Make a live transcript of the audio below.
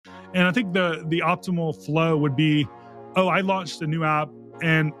And I think the optimal flow would be, oh, I launched a new app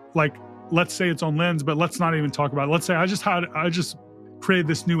and like, let's say it's on Lens, but let's not even talk about it. Let's say I just created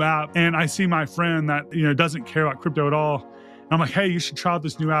this new app and I see my friend that, doesn't care about crypto at all. And I'm like, hey, you should try out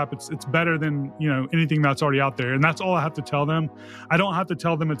this new app. It's better than, anything that's already out there. And that's all I have to tell them. I don't have to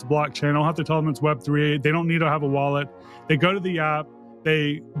tell them it's blockchain. I don't have to tell them it's Web3. They don't need to have a wallet. They go to the app.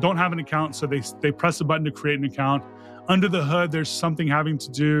 They don't have an account. So they press a button to create an account. Under the hood, there's something having to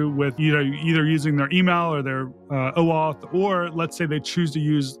do with either using their email or their OAuth, or let's say they choose to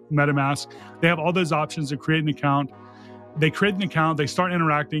use MetaMask. They have all those options to create an account. They create an account, they start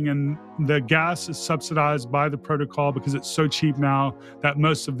interacting, and the gas is subsidized by the protocol because it's so cheap now that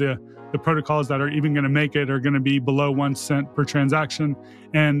most of the protocols that are even going to make it are going to be below 1 cent per transaction.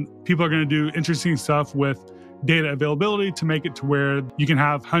 And people are going to do interesting stuff with data availability to make it to where you can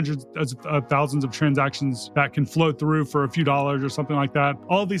have hundreds of thousands of transactions that can flow through for a few dollars or something like that.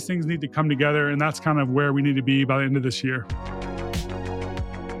 All of these things need to come together, and that's kind of where we need to be by the end of this year.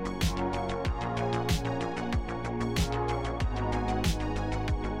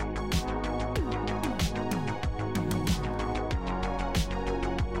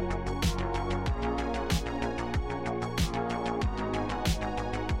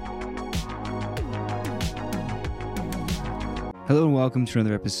 Hello and welcome to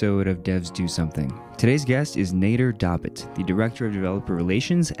another episode of Devs Do Something. Today's guest is Nader Dabit, the Director of Developer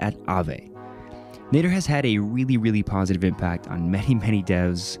Relations at Aave. Nader has had a really positive impact on many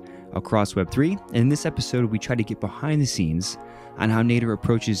devs across Web3, and in this episode we try to get behind the scenes on how Nader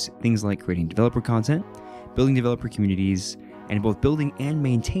approaches things like creating developer content, building developer communities, and both building and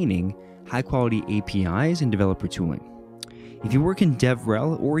maintaining high-quality APIs and developer tooling. If you work in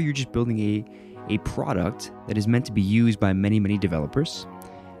DevRel or you're just building a product that is meant to be used by many developers,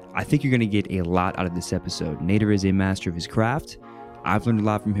 I think you're going to get a lot out of this episode. Nader is a master of his craft. I've learned a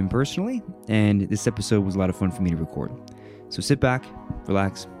lot from him personally, and this episode was a lot of fun for me to record. So sit back,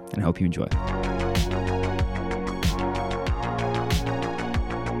 relax, and I hope you enjoy.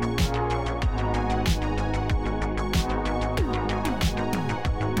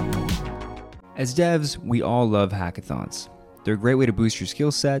 As devs, we all love hackathons. They're a great way to boost your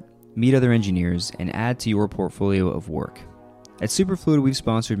skill set, meet other engineers, and add to your portfolio of work. At Superfluid, we've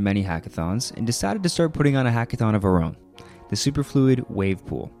sponsored many hackathons and decided to start putting on a hackathon of our own, the Superfluid Wave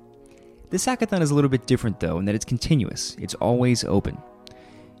Pool. This hackathon is a little bit different though in that it's continuous, it's always open.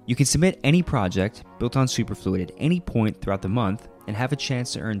 You can submit any project built on Superfluid at any point throughout the month and have a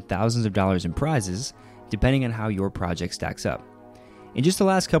chance to earn thousands of dollars in prizes depending on how your project stacks up. In just the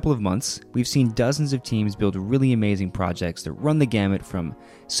last couple of months, we've seen dozens of teams build really amazing projects that run the gamut from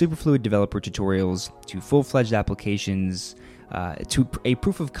Superfluid developer tutorials to full-fledged applications to a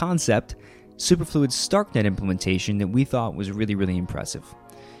proof of concept Superfluid StarkNet implementation that we thought was really impressive.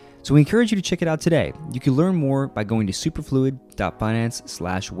 So we encourage you to check it out today. You can learn more by going to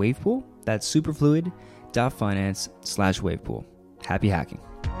superfluid.finance/wavepool. That's superfluid.finance/wavepool. Happy hacking.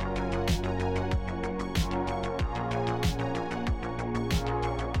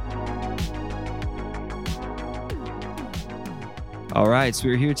 All right, so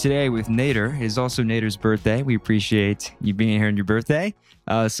we're here today with Nader. It is also Nader's birthday. We appreciate you being here on your birthday.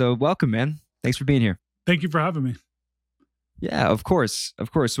 So welcome, man. Thanks for being here. Thank you for having me. Yeah, of course.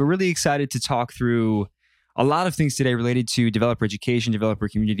 We're really excited to talk through a lot of things today related to developer education, developer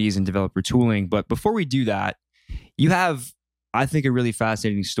communities, and developer tooling. But before we do that, you have, I think, a really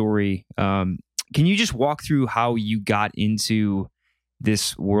fascinating story. Can you just walk through how you got into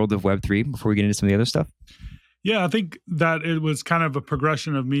this world of Web3 before we get into some of the other stuff? Yeah, I think that it was kind of a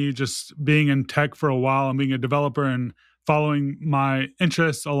progression of me just being in tech for a while and being a developer and following my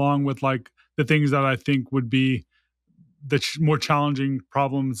interests along with like the things that I think would be the more challenging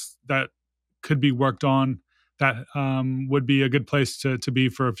problems that could be worked on that would be a good place to be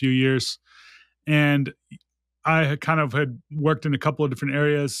for a few years. And I had worked in a couple of different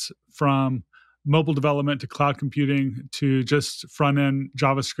areas from mobile development to cloud computing to just front-end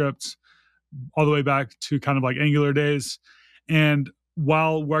JavaScript, all the way back to kind of like Angular days. And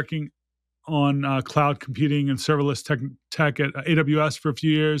while working on cloud computing and serverless tech at AWS for a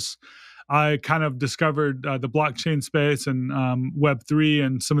few years, I kind of discovered the blockchain space and Web3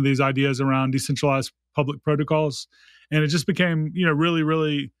 and some of these ideas around decentralized public protocols. And it just became,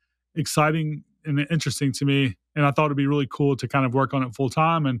 really exciting and interesting to me. And I thought it'd be really cool to kind of work on it full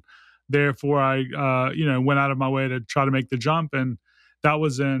time. And therefore I, went out of my way to try to make the jump. And that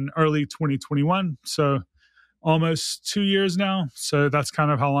was in early 2021, so almost 2 years now. So that's kind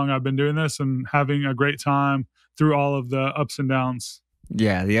of how long I've been doing this and having a great time through all of the ups and downs.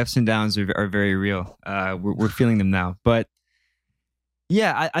 Yeah, the ups and downs are very real. We're feeling them now. But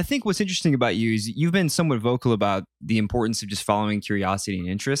Yeah, I think what's interesting about you is you've been somewhat vocal about the importance of just following curiosity and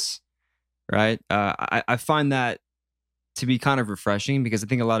interests, right? I find that to be kind of refreshing because I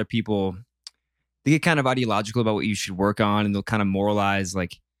think a lot of people they get kind of ideological about what you should work on, and they'll kind of moralize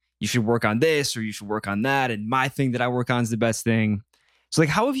like you should work on this or you should work on that, and my thing that I work on is the best thing. So, like,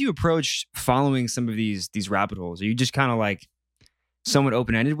 how have you approached following some of these rabbit holes? Are you just kind of like somewhat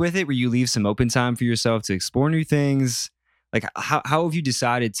open ended with it, where you leave some open time for yourself to explore new things? Like, how have you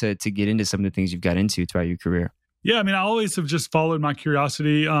decided to get into some of the things you've got into throughout your career? Yeah, I mean, I always have just followed my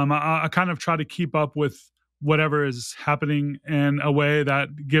curiosity. I kind of try to keep up with whatever is happening in a way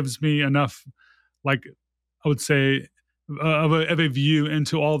that gives me enough, like I would say, of a view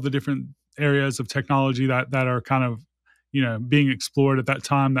into all the different areas of technology that are kind of being explored at that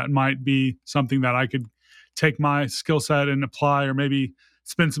time. That might be something that I could take my skill set and apply, or maybe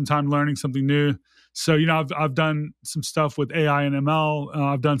spend some time learning something new. So I've done some stuff with AI and ML.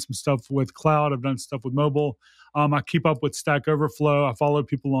 I've done some stuff with cloud. I've done stuff with mobile. I keep up with Stack Overflow. I follow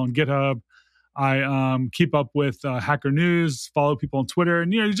people on GitHub. I keep up with Hacker News, follow people on Twitter,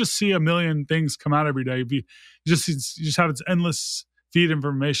 and you just see a million things come out every day. You just have its endless feed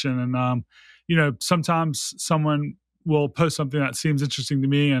information, and sometimes someone will post something that seems interesting to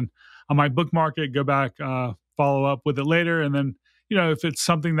me, and I might bookmark it, go back, follow up with it later, and then if it's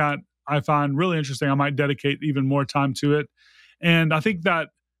something that I find really interesting, I might dedicate even more time to it. And I think that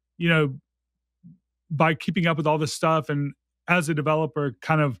you know by keeping up with all this stuff, and as a developer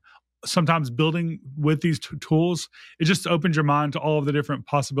kind of sometimes building with these tools, it just opens your mind to all of the different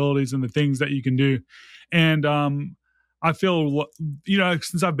possibilities and the things that you can do. And I feel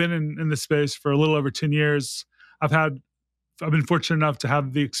since I've been in this space for a little over 10 years, I've been fortunate enough to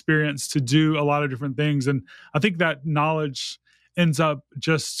have the experience to do a lot of different things. And I think that knowledge ends up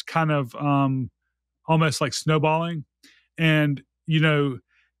just kind of almost like snowballing. And,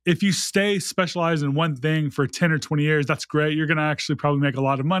 if you stay specialized in one thing for 10 or 20 years, that's great. You're going to actually probably make a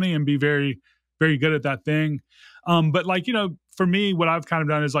lot of money and be very, very good at that thing. But for me, what I've kind of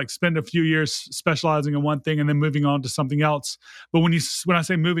done is like spend a few years specializing in one thing and then moving on to something else. But when I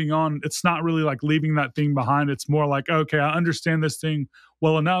say moving on, it's not really like leaving that thing behind. It's more like, okay, I understand this thing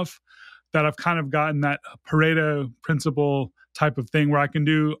well enough that I've kind of gotten that Pareto principle type of thing where I can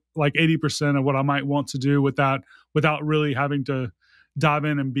do like 80% of what I might want to do with that without really having to dive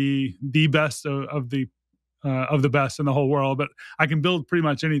in and be the best of the best in the whole world. But I can build pretty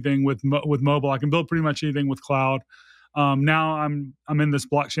much anything with mobile. I can build pretty much anything with cloud. Now I'm in this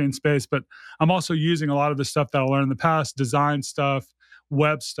blockchain space, but I'm also using a lot of the stuff that I learned in the past, design stuff,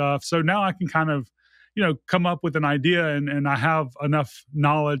 web stuff. So now I can kind of come up with an idea, and I have enough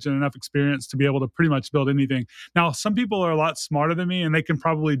knowledge and enough experience to be able to pretty much build anything. Now, some people are a lot smarter than me, and they can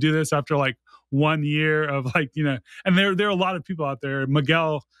probably do this after like 1 year of and there are a lot of people out there.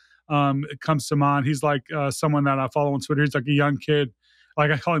 Miguel comes to mind. He's like someone that I follow on Twitter. He's like a young kid.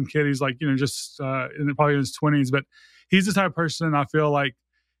 Like I call him kid. He's like, just probably in his 20s, but he's the type of person I feel like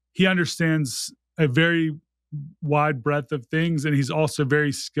he understands a very wide breadth of things, and he's also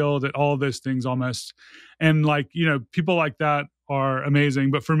very skilled at all of those things almost. And people like that are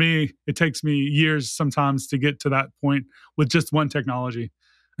amazing, but for me it takes me years sometimes to get to that point with just one technology.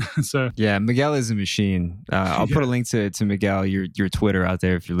 So Yeah, Miguel is a machine. I'll put a link to Miguel, your Twitter out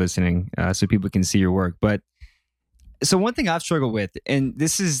there if you're listening, so people can see your work. But so one thing I've struggled with, and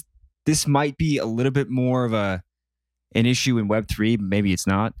this might be a little bit more of an issue in Web3, maybe it's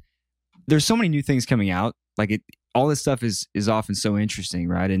not. There's so many new things coming out. All this stuff is often so interesting,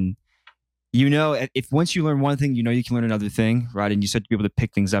 right? And if once you learn one thing, you can learn another thing, right? And you start to be able to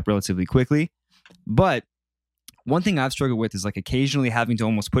pick things up relatively quickly. But one thing I've struggled with is like occasionally having to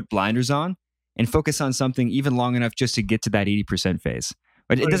almost put blinders on and focus on something even long enough just to get to that 80% phase.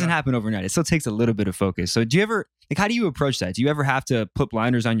 But it doesn't happen overnight. It still takes a little bit of focus. So do you ever how do you approach that? Do you ever have to put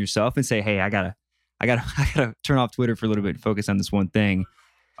blinders on yourself and say, hey, I gotta turn off Twitter for a little bit and focus on this one thing?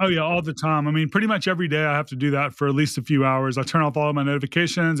 Oh yeah, all the time. I mean, pretty much every day I have to do that for at least a few hours. I turn off all of my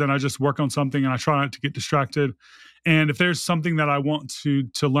notifications and I just work on something, and I try not to get distracted. And if there's something that I want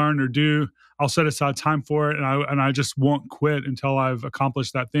to learn or do, I'll set aside time for it, and I just won't quit until I've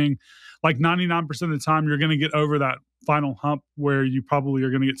accomplished that thing. Like 99% of the time, you're going to get over that final hump where you probably are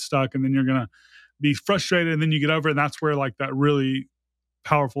going to get stuck, and then you're going to be frustrated, and then you get over it. And that's where like that really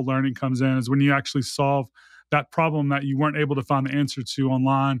powerful learning comes in, is when you actually solve that problem that you weren't able to find the answer to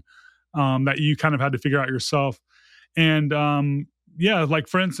online, that you kind of had to figure out yourself. And like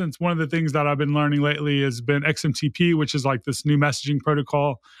for instance, one of the things that I've been learning lately has been XMTP, which is like this new messaging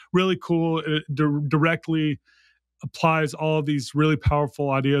protocol. Really cool. It directly applies all of these really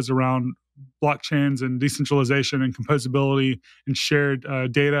powerful ideas around blockchains and decentralization and composability and shared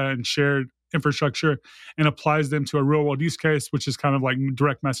data and shared infrastructure, and applies them to a real world use case, which is kind of like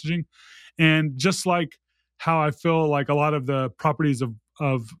direct messaging. And just like how I feel like a lot of the properties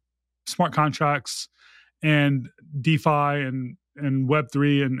of smart contracts and DeFi and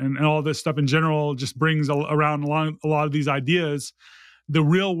Web3 and all this stuff in general just brings around along a lot of these ideas. The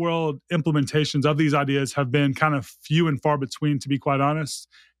real world implementations of these ideas have been kind of few and far between, to be quite honest.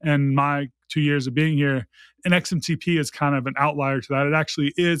 And my 2 years of being here, and XMTP is kind of an outlier to that. It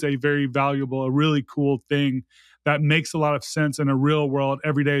actually is a very valuable, a really cool thing that makes a lot of sense in a real world,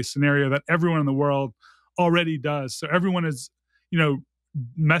 everyday scenario that everyone in the world already does. So everyone is,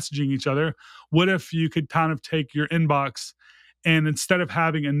 messaging each other. What if you could kind of take your inbox, and instead of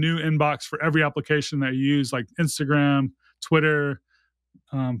having a new inbox for every application that you use, like Instagram, Twitter,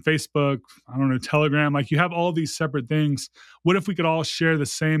 Facebook, I don't know, Telegram, like you have all these separate things. What if we could all share the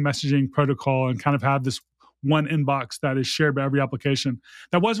same messaging protocol and kind of have this one inbox that is shared by every application?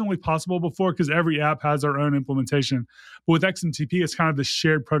 That wasn't really possible before because every app has their own implementation. But with XMTP, it's kind of the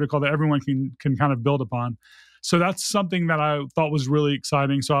shared protocol that everyone can kind of build upon. So that's something that I thought was really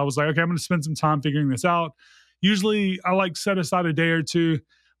exciting. So I was like, okay, I'm going to spend some time figuring this out. Usually I like set aside a day or two,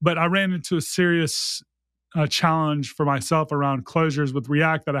 but I ran into a serious challenge for myself around closures with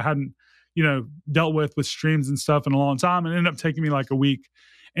React that I hadn't, dealt with streams and stuff in a long time. And it ended up taking me like a week.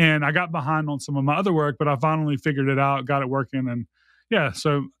 And I got behind on some of my other work, but I finally figured it out, got it working. And yeah,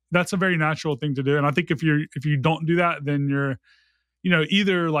 so that's a very natural thing to do. And I think if you don't do that, then you're,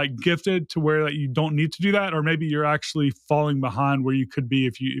 either like gifted to where that you don't need to do that, or maybe you're actually falling behind where you could be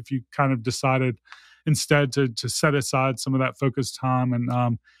if you kind of decided instead to set aside some of that focused time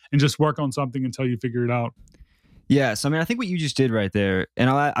and just work on something until you figure it out. Yes, I mean, I think what you just did right there,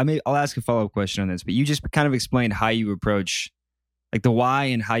 and I'll ask a follow-up question on this, but you just kind of explained how you approach, like the why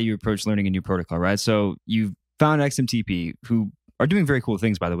and how you approach learning a new protocol, right? So you found XMTP, who are doing very cool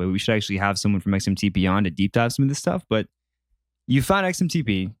things, by the way. We should actually have someone from XMTP on to deep dive some of this stuff, but you found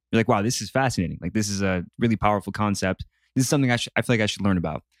XMTP, you're like, wow, this is fascinating. Like, this is a really powerful concept. This is something I feel like I should learn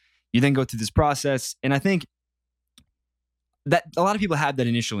about. You then go through this process, and I think that a lot of people have that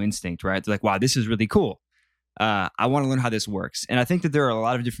initial instinct, right? They're like, wow, this is really cool. I want to learn how this works. And I think that there are a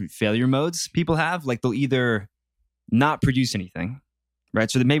lot of different failure modes people have. Like, they'll either not produce anything, right?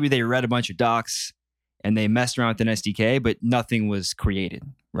 So that maybe they read a bunch of docs and they messed around with an SDK, but nothing was created,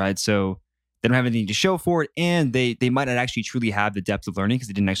 right? So they don't have anything to show for it, and they might not actually truly have the depth of learning because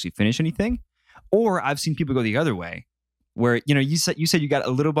they didn't actually finish anything. Or I've seen people go the other way, where you said you got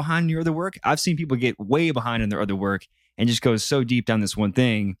a little behind in your other work. I've seen people get way behind in their other work and just go so deep down this one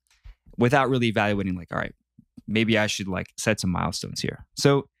thing without really evaluating, like, all right, maybe I should like set some milestones here.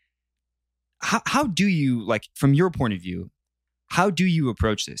 So how do you, like, from your point of view, how do you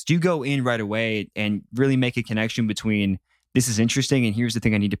approach this? Do you go in right away and really make a connection between this is interesting and here's the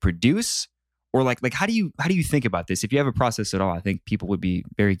thing I need to produce? Or like how do you think about this? If you have a process at all, I think people would be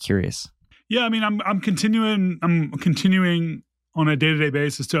very curious. Yeah, I mean, I'm continuing on a day-to-day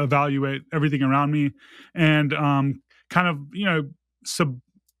basis to evaluate everything around me, and kind of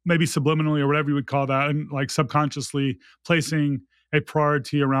maybe subliminally or whatever you would call that, and like subconsciously placing a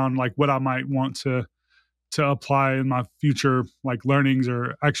priority around like what I might want to apply in my future like learnings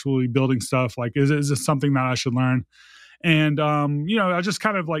or actually building stuff. Like, is this something that I should learn? And I just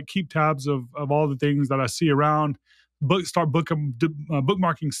kind of like keep tabs of all the things that I see around.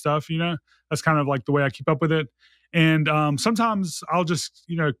 Bookmarking stuff. That's kind of like the way I keep up with it. And sometimes I'll just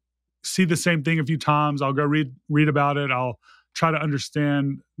see the same thing a few times. I'll go read about it. I'll try to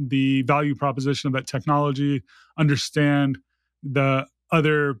understand the value proposition of that technology, understand the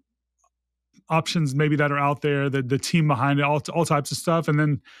other options maybe that are out there, the team behind it, all types of stuff. And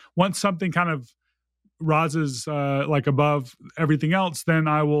then once something kind of rises like above everything else, then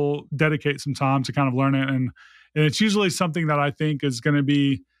I will dedicate some time to kind of learn it. And it's usually something that I think is going to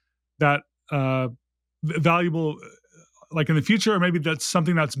be that valuable like in the future, or maybe that's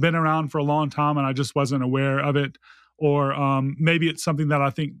something that's been around for a long time and I just wasn't aware of it. Or maybe it's something that I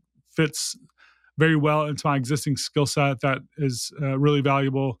think fits very well into my existing skill set that is really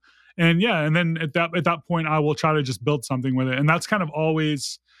valuable. And then at that point, I will try to just build something with it. And that's kind of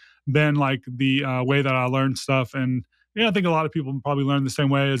always been like the way that I learn stuff. And I think a lot of people probably learn the same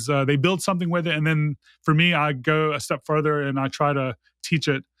way, is they build something with it. And then for me, I go a step further and I try to teach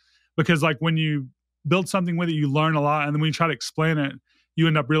it, because like when you build something with it, you learn a lot. And then when you try to explain it, you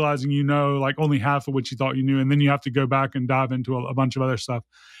end up realizing like only half of what you thought you knew. And then you have to go back and dive into a bunch of other stuff.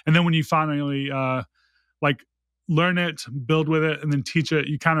 And then when you finally like learn it, build with it, and then teach it,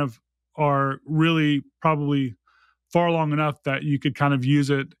 you kind of are really probably far along enough that you could kind of use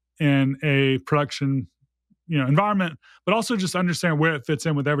it in a production environment, but also just understand where it fits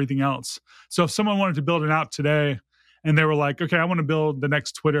in with everything else. So if someone wanted to build an app today and they were like, okay, I want to build the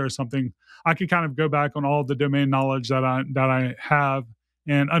next Twitter or something, I could kind of go back on all the domain knowledge that I have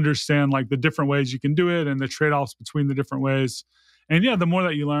and understand like the different ways you can do it and the trade-offs between the different ways. And yeah, the more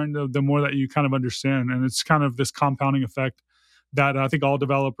that you learn, the more that you kind of understand. And it's kind of this compounding effect that I think all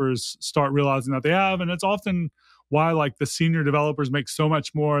developers start realizing that they have. And it's often why like the senior developers make so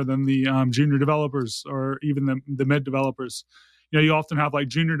much more than the junior developers or even the mid developers. You often have like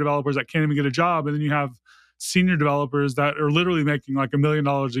junior developers that can't even get a job, and then you have senior developers that are literally making like $1 million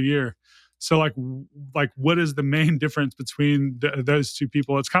a year. So like what is the main difference between those two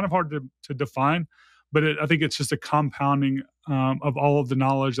people? It's kind of hard to define, but I think it's just a compounding of all of the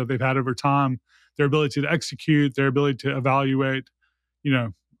knowledge that they've had over time, their ability to execute, their ability to evaluate,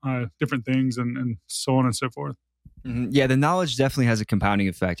 different things, and so on and so forth. Mm-hmm. Yeah, the knowledge definitely has a compounding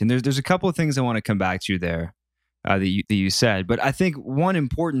effect, and there's a couple of things I want to come back to there that you said. But I think one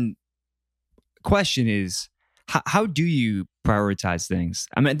important question is how do you prioritize things?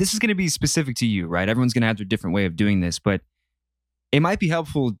 I mean, this is going to be specific to you, right? Everyone's going to have their different way of doing this, but it might be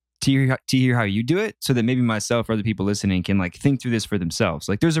helpful to hear how you do it, so that maybe myself or other people listening can like think through this for themselves.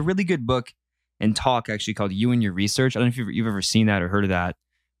 Like, there's a really good book and talk actually called "You and Your Research." I don't know if you've ever seen that or heard of that,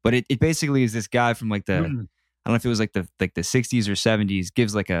 but it basically is this guy from like the I don't know if it was like the 60s or 70s,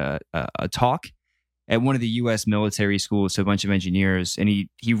 gives like a talk at one of the U.S. military schools to a bunch of engineers, and he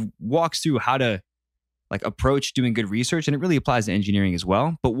walks through how to like approach doing good research, and it really applies to engineering as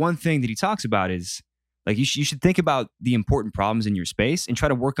well. But one thing that he talks about is like you should think about the important problems in your space and try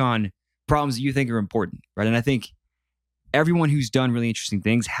to work on problems that you think are important, right? And I think everyone who's done really interesting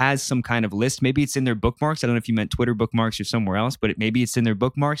things has some kind of list. Maybe it's in their bookmarks. I don't know if you meant Twitter bookmarks or somewhere else, but maybe it's in their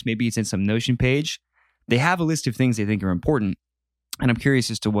bookmarks. Maybe it's in some Notion page. They have a list of things they think are important. And I'm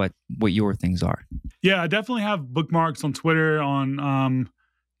curious as to what your things are. Yeah, I definitely have bookmarks on Twitter, on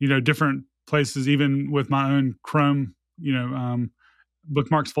different places, even with my own Chrome,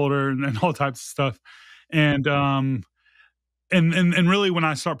 bookmarks folder and all types of stuff. And really, when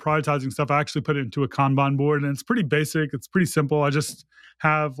I start prioritizing stuff, I actually put it into a Kanban board, and it's pretty basic. It's pretty simple. I just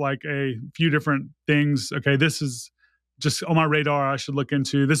have like a few different things. Okay, this is just on my radar. I should look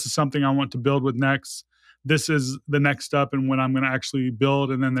into. This is something I want to build with next. This is the next step, and when I'm going to actually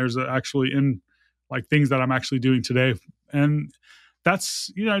build. And then there's actually in like things that I'm actually doing today, and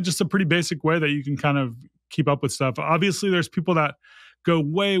that's just a pretty basic way that you can kind of keep up with stuff. Obviously, there's people that go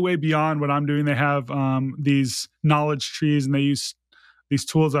way, way beyond what I'm doing. They have these knowledge trees, and they use these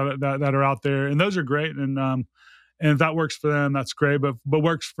tools that are out there, and those are great. And if that works for them, that's great. But what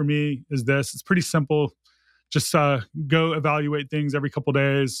works for me is this. It's pretty simple. Just go evaluate things every couple of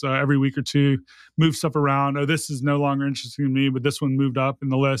days, every week or two, move stuff around. Oh, this is no longer interesting to me, but this one moved up in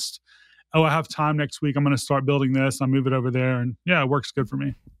the list. Oh, I have time next week. I'm going to start building this. I'll move it over there. And yeah, it works good for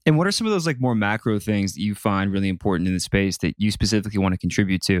me. And what are some of those like more macro things that you find really important in the space that you specifically want to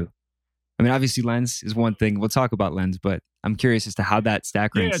contribute to? I mean, obviously Lens is one thing. We'll talk about Lens, but I'm curious as to how that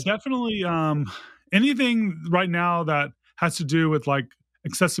stack ranks. Yeah, definitely. Anything right now that has to do with like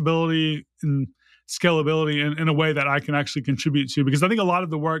accessibility and scalability in a way that I can actually contribute to, because I think a lot of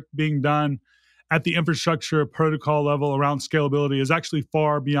the work being done at the infrastructure protocol level around scalability is actually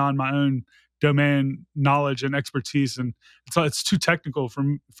far beyond my own domain knowledge and expertise. And it's too technical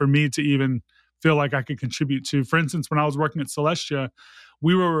for me to even feel like I could contribute to. For instance, when I was working at Celestia,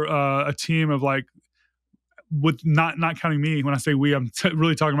 we were a team of like, with not counting me, when I say we, I'm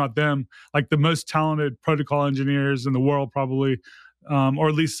really talking about them, like the most talented protocol engineers in the world, probably, or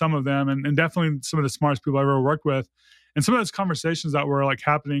at least some of them, and definitely some of the smartest people I've ever worked with. And some of those conversations that were like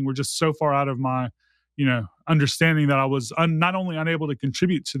happening were just so far out of my, understanding that I was not only unable to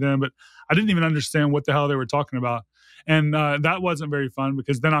contribute to them, but I didn't even understand what the hell they were talking about. And that wasn't very fun,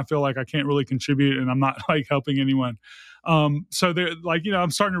 because then I feel like I can't really contribute and I'm not like helping anyone. So they're like,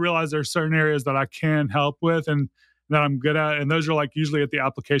 I'm starting to realize there are certain areas that I can help with and that I'm good at. And those are like usually at the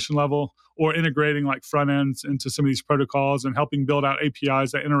application level, or integrating like front ends into some of these protocols and helping build out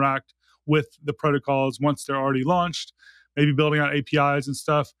APIs that interact with the protocols once they're already launched, maybe building out APIs and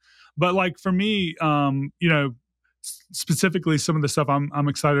stuff. But like for me, specifically some of the stuff I'm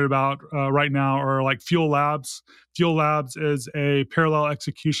excited about right now are like Fuel Labs. Fuel Labs is a parallel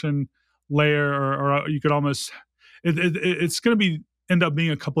execution layer, or you could almost, it's going to end up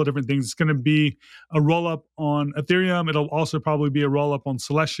being a couple of different things. It's going to be a roll-up on Ethereum. It'll also probably be a roll-up on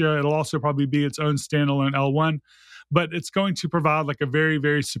Celestia. It'll also probably be its own standalone L1. But it's going to provide like a very,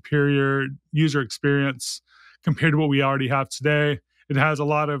 very superior user experience compared to what we already have today. It has a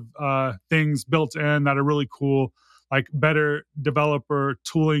lot of things built in that are really cool, like better developer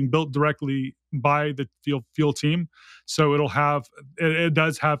tooling built directly by the Fuel team. So it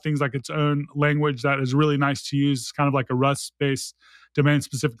does have things like its own language that is really nice to use. It's kind of like a Rust based domain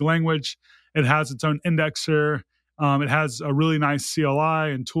specific language. It has its own indexer. It has a really nice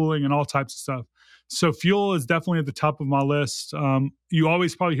CLI and tooling and all types of stuff. So Fuel is definitely at the top of my list. You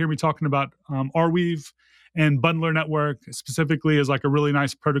always probably hear me talking about Arweave, and Bundler Network specifically is like a really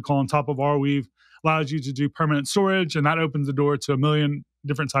nice protocol on top of Arweave. Allows you to do permanent storage, and that opens the door to a million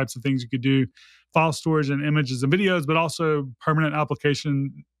different types of things you could do: file storage and images and videos, but also permanent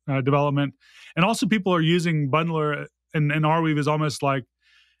application development. And also, people are using Bundler and Arweave is almost like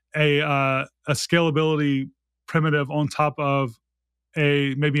a scalability primitive on top of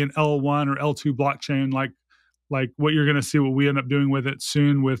maybe an L1 or L2 blockchain, like what you're going to see what we end up doing with it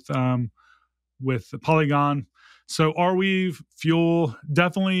soon with Polygon. So Arweave, Fuel,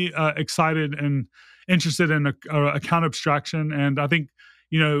 definitely excited and interested in account abstraction. And I think,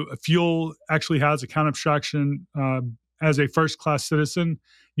 Fuel actually has account abstraction as a first-class citizen.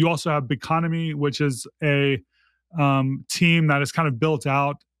 You also have Biconomy, which is a team that has kind of built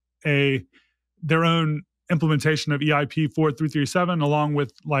out their own implementation of EIP 4337, along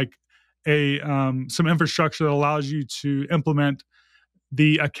with like some infrastructure that allows you to implement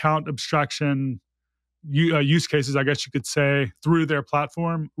the account abstraction use cases, I guess you could say, through their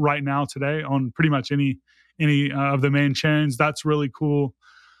platform right now today on pretty much any of the main chains. That's really cool.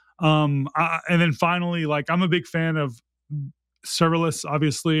 And then finally, like I'm a big fan of serverless,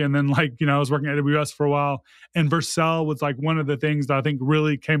 obviously, and then I was working at AWS for a while, and Vercel was like one of the things that I think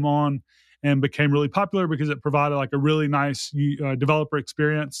really came on and became really popular because it provided like a really nice developer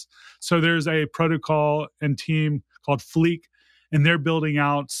experience. So there's a protocol and team called Fleek, and they're building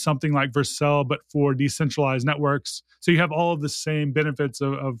out something like Vercel, but for decentralized networks. So you have all of the same benefits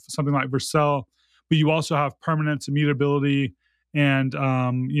of something like Vercel, but you also have permanence, immutability, and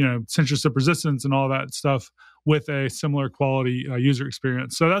censorship resistance and all that stuff with a similar quality user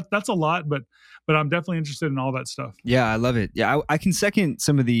experience. So that's a lot, but I'm definitely interested in all that stuff. Yeah, I love it. Yeah, I can second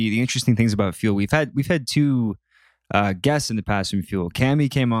some of the interesting things about Fuel. We've had two guests in the past from Fuel. Cami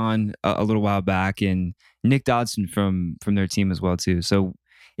came on a little while back, and Nick Dodson from their team as well too. So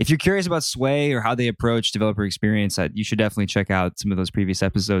if you're curious about Sway or how they approach developer experience, you should definitely check out some of those previous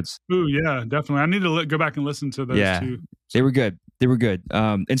episodes. Ooh, yeah, definitely. I need to go back and listen to those too. So. They were good.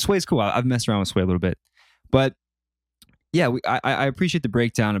 And Sway's cool. I've messed around with Sway a little bit, but yeah, I appreciate the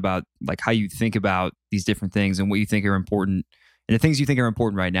breakdown about like how you think about these different things and what you think are important and the things you think are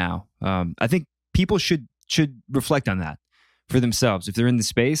important right now. I think people should reflect on that for themselves. If they're in the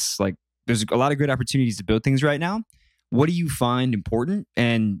space, like there's a lot of great opportunities to build things right now. What do you find important?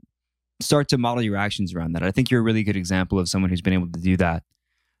 And start to model your actions around that. I think you're a really good example of someone who's been able to do that.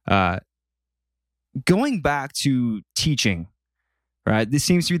 Going back to teaching, right? This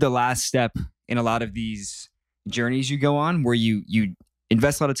seems to be the last step in a lot of these journeys you go on, where you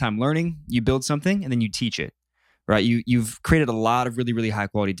invest a lot of time learning, you build something, and then you teach it, right? You've created a lot of really, really high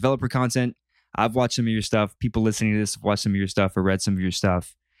quality developer content. I've watched some of your stuff. People listening to this have watched some of your stuff or read some of your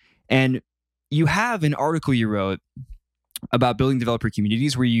stuff. And you have an article you wrote about building developer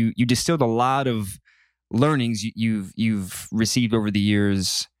communities where you distilled a lot of learnings you've received over the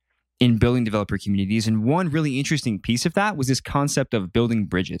years in building developer communities. And one really interesting piece of that was this concept of building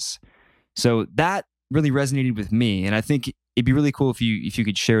bridges. So that really resonated with me. And I think it'd be really cool if you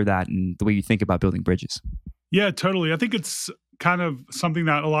could share that and the way you think about building bridges. Yeah, totally. I think it's kind of something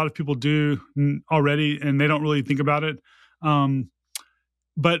that a lot of people do already, and they don't really think about it.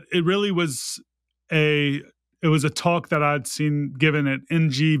 But it really was a talk that I'd seen given at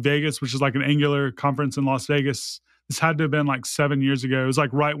NG Vegas, which is like an Angular conference in Las Vegas. This had to have been like 7 years ago. It was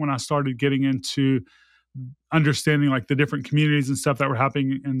like right when I started getting into understanding like the different communities and stuff that were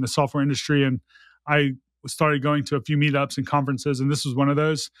happening in the software industry. And I started going to a few meetups and conferences, and this was one of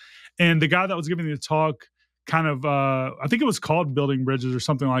those. And the guy that was giving the talk kind of, I think it was called Building Bridges or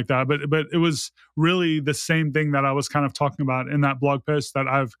something like that, but it was really the same thing that I was kind of talking about in that blog post that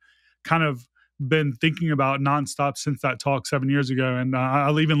I've kind of been thinking about nonstop since that talk 7 years ago. And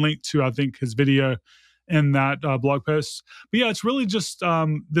I'll even link to, I think, his video in that blog post. But yeah, it's really just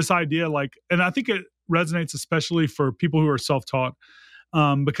this idea, like, and I think it resonates especially for people who are self-taught,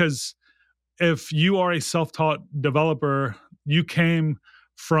 because if you are a self-taught developer, you came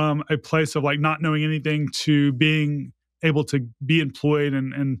from a place of like not knowing anything to being able to be employed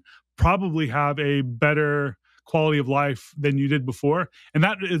and probably have a better quality of life than you did before. And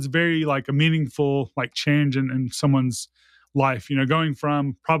that is very like a meaningful like change in someone's life, going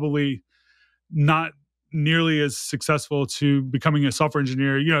from probably not nearly as successful to becoming a software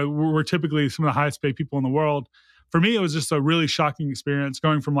engineer. We're typically some of the highest paid people in the world for me, it was just a really shocking experience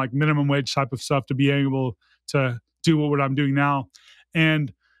going from like minimum wage type of stuff to being able to do what I'm doing now.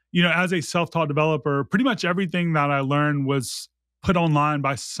 And, as a self-taught developer, pretty much everything that I learned was put online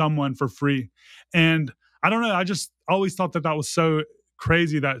by someone for free. And I don't know, I just always thought that was so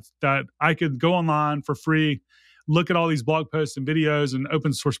crazy that I could go online for free, look at all these blog posts and videos and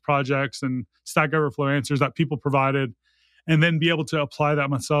open source projects and Stack Overflow answers that people provided, and then be able to apply that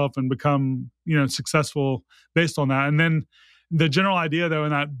myself and become, successful based on that. And then the general idea, though,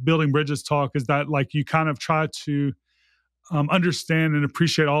 in that building bridges talk is that like you kind of try to understand and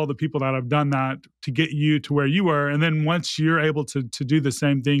appreciate all the people that have done that to get you to where you were. And then once you're able to do the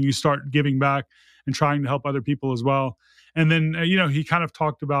same thing, you start giving back and trying to help other people as well. And then, he kind of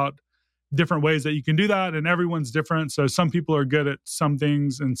talked about different ways that you can do that, and everyone's different. So some people are good at some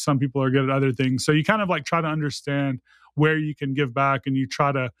things and some people are good at other things. So you kind of like try to understand where you can give back, and you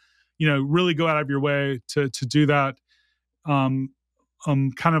try to, really go out of your way to do that, kind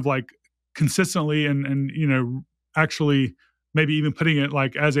of like consistently and actually maybe even putting it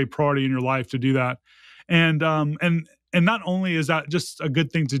like as a priority in your life to do that. And not only is that just a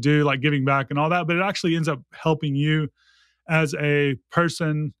good thing to do, like giving back and all that, but it actually ends up helping you as a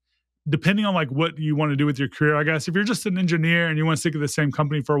person, depending on like what you want to do with your career. I guess if you're just an engineer and you want to stick at the same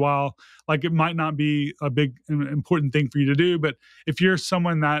company for a while, like it might not be a big important thing for you to do. But if you're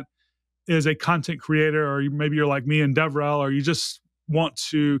someone that is a content creator, or maybe you're like me in DevRel, or you just want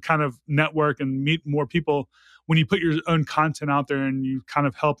to kind of network and meet more people, when you put your own content out there and you kind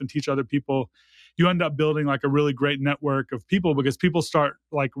of help and teach other people, you end up building like a really great network of people, because people start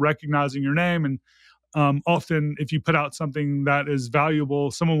like recognizing your name. And often if you put out something that is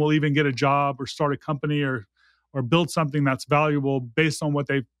valuable, someone will even get a job or start a company or build something that's valuable based on what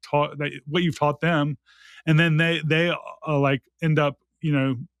they've taught, what you've taught them. And then they like end up,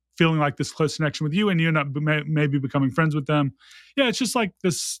 feeling like this close connection with you, and you end up maybe becoming friends with them. Yeah, it's just like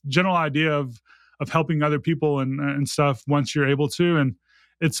this general idea of helping other people and stuff once you're able to. And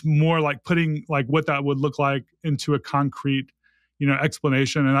it's more like putting like what that would look like into a concrete,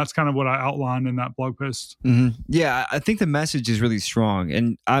 explanation. And that's kind of what I outlined in that blog post. Mm-hmm. Yeah, I think the message is really strong.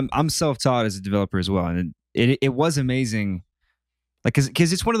 And I'm self-taught as a developer as well. And it was amazing. Like, cause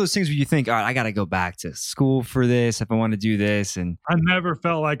it's one of those things where you think, all right, I got to go back to school for this if I want to do this. And I never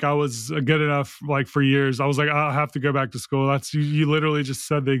felt like I was good enough. Like for years, I was like, I'll have to go back to school. That's you literally just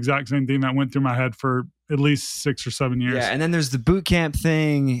said the exact same thing that went through my head for at least 6 or 7 years. Yeah, and then there's the boot camp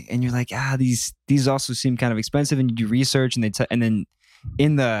thing, and you're like, these also seem kind of expensive, and you do research, and and then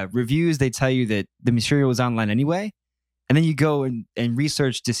in the reviews they tell you that the material is online anyway, and then you go and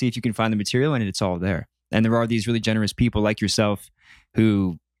research to see if you can find the material, and it's all there. And there are these really generous people like yourself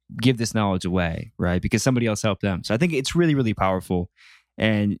who give this knowledge away, right? Because somebody else helped them. So I think it's really, really powerful.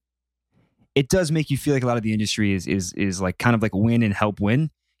 And it does make you feel like a lot of the industry is like kind of like win and help win.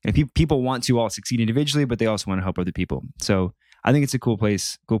 And people want to all succeed individually, but they also want to help other people. So I think it's a cool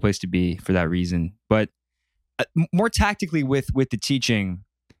place to be for that reason. But more tactically with the teaching,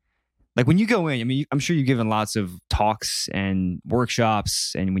 like when you go in, I mean, I'm sure you've given lots of talks and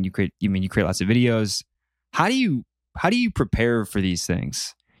workshops, and when you create lots of videos. How do you prepare for these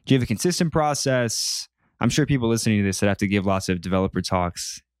things? Do you have a consistent process? I'm sure people listening to this that have to give lots of developer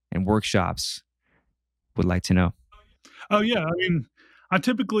talks and workshops would like to know. Oh yeah, I mean, I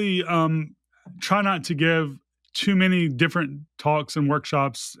typically try not to give too many different talks and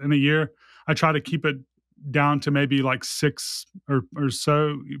workshops in a year. I try to keep it down to maybe like 6 or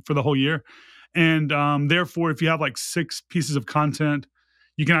so for the whole year. And therefore, if you have like 6 pieces of content,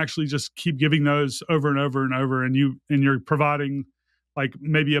 you can actually just keep giving those over and over and over, and you're providing like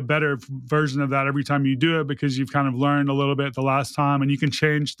maybe a better version of that every time you do it, because you've kind of learned a little bit the last time, and you can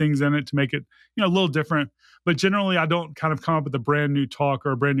change things in it to make it, a little different. But generally, I don't kind of come up with a brand new talk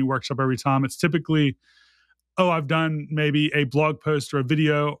or a brand new workshop every time. It's typically, I've done maybe a blog post or a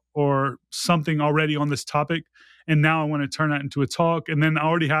video or something already on this topic, and now I want to turn that into a talk. And then I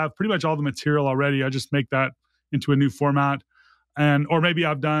already have pretty much all the material already. I just make that into a new format. Or maybe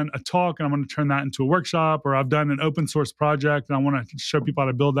I've done a talk and I want to turn that into a workshop, or I've done an open source project and I want to show people how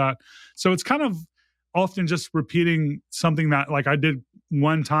to build that. So it's kind of often just repeating something that like I did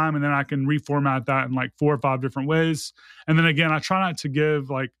one time, and then I can reformat that in like 4 or 5 different ways. And then again, I try not to give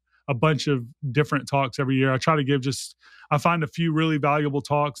like a bunch of different talks every year. I try to give I find a few really valuable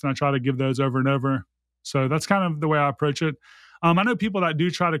talks and I try to give those over and over. So that's kind of the way I approach it. I know people that do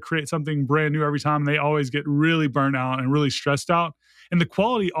try to create something brand new every time. They always get really burnt out and really stressed out. And the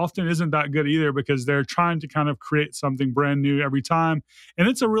quality often isn't that good either, because they're trying to kind of create something brand new every time. And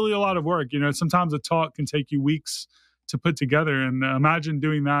it's a lot of work. Sometimes a talk can take you weeks to put together. And imagine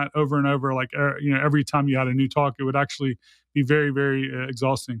doing that over and over, like every time you had a new talk, it would actually be very, very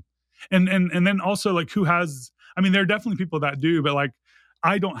exhausting. And then also, like, who has? I mean, there are definitely people that do, but like,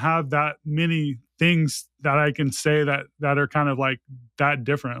 I don't have that many things that I can say that are kind of like that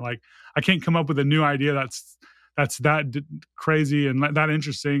different. Like, I can't come up with a new idea that's crazy and that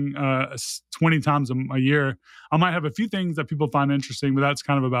interesting 20 times a year. I might have a few things that people find interesting, but that's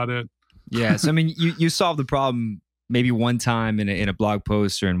kind of about it. Yeah. So I mean, you solve the problem maybe one time in a blog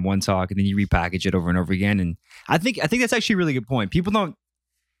post or in one talk, and then you repackage it over and over again. And I think that's actually a really good point.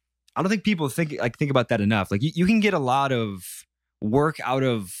 I don't think people think about that enough. Like, you can get a lot of work out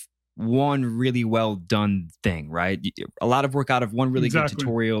of one really well done thing, right? A lot of work out of one really good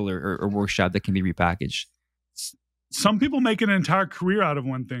tutorial or workshop that can be repackaged. Some people make an entire career out of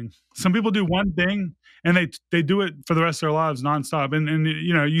one thing. Some people do one thing and they do it for the rest of their lives nonstop. And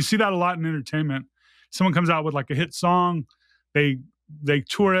you see that a lot in entertainment. Someone comes out with like a hit song, they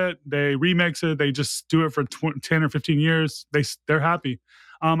tour it, they remix it, they just do it for 10 or 15 years. They're happy.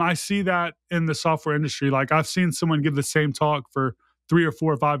 I see that in the software industry. Like, I've seen someone give the same talk for 3 or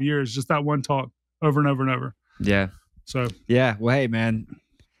 4 or 5 years, just that one talk over and over and over. Yeah. So yeah. Well, hey, man,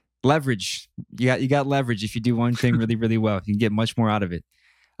 leverage. You got leverage. If you do one thing really, really well, you can get much more out of it.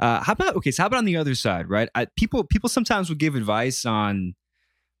 How about on the other side, right? People sometimes will give advice on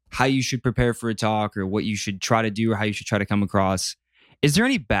how you should prepare for a talk or what you should try to do or how you should try to come across. Is there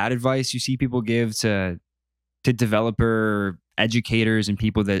any bad advice you see people give to developer educators and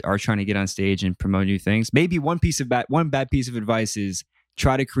people that are trying to get on stage and promote new things? Maybe one bad piece of advice is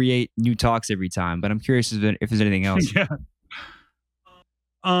try to create new talks every time. But I'm curious if there's anything else. Yeah.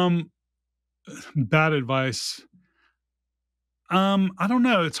 Bad advice. I don't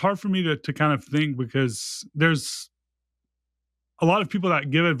know. It's hard for me to kind of think, because there's a lot of people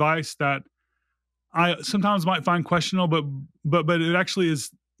that give advice that I sometimes might find questionable, but it actually is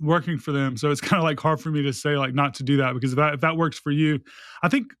working for them. So it's kind of like hard for me to say like not to do that, because if that works for you. I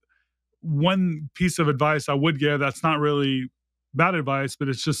think one piece of advice I would give that's not really bad advice, but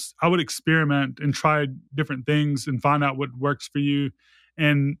it's just, I would experiment and try different things and find out what works for you.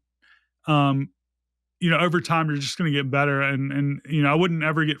 And over time you're just going to get better. And I wouldn't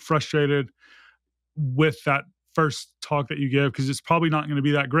ever get frustrated with that first talk that you give, because it's probably not going to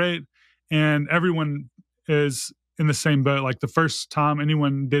be that great. And everyone is in the same boat. Like, the first time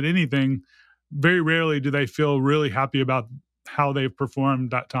anyone did anything, very rarely do they feel really happy about how they've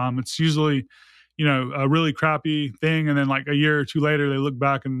performed that time. It's usually, a really crappy thing. And then like a year or two later, they look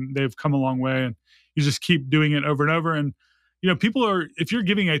back and they've come a long way, and you just keep doing it over and over. And, if you're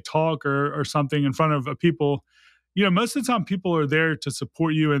giving a talk or something in front of people, most of the time people are there to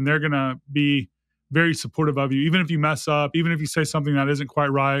support you, and they're going to be very supportive of you. Even if you mess up, even if you say something that isn't quite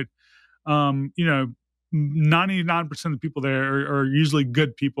right, 99% of the people there are usually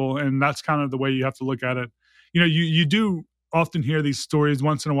good people. And that's kind of the way you have to look at it. You do often hear these stories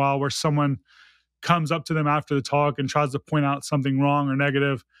once in a while where someone comes up to them after the talk and tries to point out something wrong or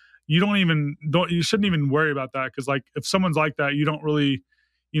negative. You shouldn't even worry about that. Cause like, if someone's like that, you don't really,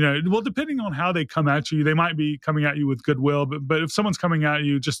 depending on how they come at you, they might be coming at you with goodwill, but if someone's coming at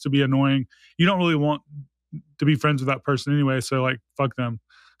you just to be annoying, you don't really want to be friends with that person anyway. So like, fuck them.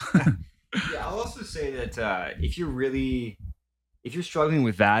 Yeah, I'll also say that if you're struggling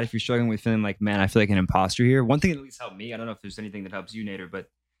with that, if you're struggling with feeling like, man, I feel like an imposter here, one thing that at least helped me, I don't know if there's anything that helps you, Nader, but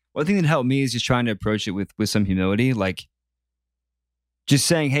one thing that helped me is just trying to approach it with some humility. Like, just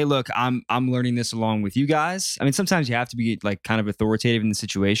saying, hey, look, I'm learning this along with you guys. I mean, sometimes you have to be like kind of authoritative in the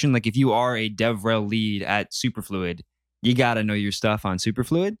situation. Like, if you are a DevRel lead at Superfluid, you got to know your stuff on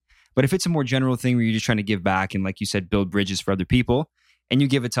Superfluid. But if it's a more general thing where you're just trying to give back and, like you said, build bridges for other people, and you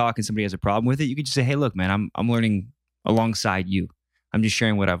give a talk and somebody has a problem with it, you could just say, hey, look, man, I'm learning alongside you. I'm just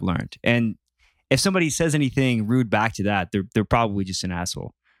sharing what I've learned. And if somebody says anything rude back to that, they're probably just an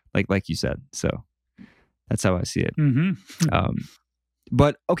asshole, like you said. So that's how I see it. Mm-hmm.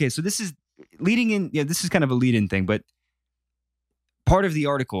 But okay, so this is leading in. Yeah, this is kind of a lead-in thing, but part of the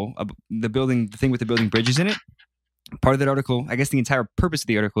article, the thing with the building bridges in it, part of that article, I guess the entire purpose of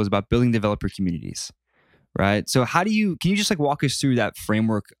the article is about building developer communities, right? So can you just like walk us through that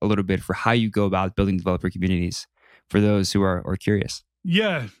framework a little bit for how you go about building developer communities for those who are curious?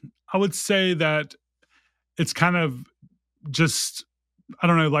 Yeah, I would say that it's kind of just, I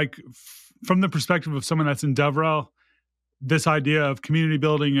don't know, like from the perspective of someone that's in DevRel, this idea of community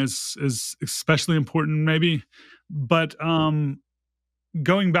building is especially important maybe. But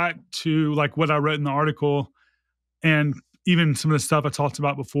going back to like what I wrote in the article and even some of the stuff I talked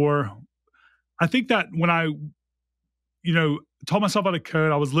about before, I think that when I, taught myself how to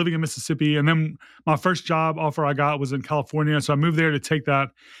code. I was living in Mississippi, and then my first job offer I got was in California, so I moved there to take that.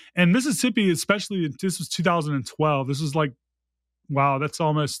 And Mississippi, especially, this was 2012. This was like, wow, that's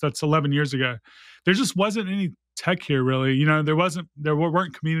 11 years ago. There just wasn't any tech here, really. There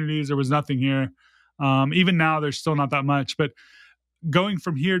weren't communities. There was nothing here. Even now, there's still not that much. But going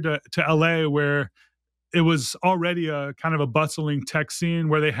from here to LA, where it was already a kind of a bustling tech scene,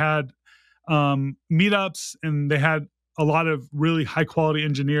 where they had meetups, and they had a lot of really high quality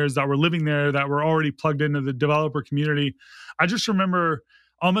engineers that were living there that were already plugged into the developer community. I just remember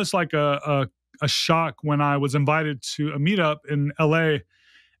almost like a shock when I was invited to a meetup in LA,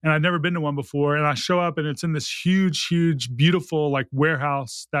 and I'd never been to one before. And I show up, and it's in this huge, huge, beautiful like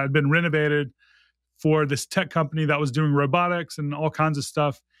warehouse that had been renovated for this tech company that was doing robotics and all kinds of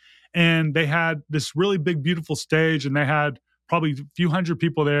stuff. And they had this really big, beautiful stage, and they had probably a few hundred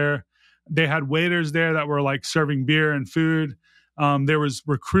people there. They had waiters there that were like serving beer and food. There was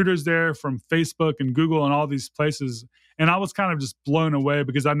recruiters there from Facebook and Google and all these places. And I was kind of just blown away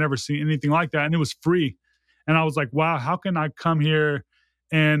because I'd never seen anything like that. And it was free. And I was like, wow, how can I come here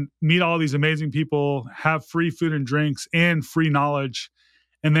and meet all these amazing people, have free food and drinks and free knowledge?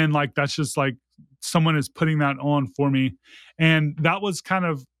 And then like, that's just like someone is putting that on for me. And that was kind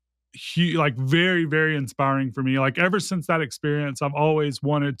of like very, very inspiring for me. Like ever since that experience, I've always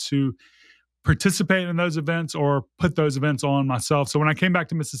wanted to participate in those events or put those events on myself. So when I came back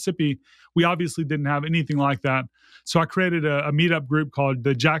to Mississippi, we obviously didn't have anything like that. So I created a meetup group called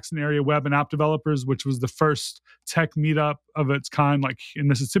the Jackson Area Web and App Developers, which was the first tech meetup of its kind, like in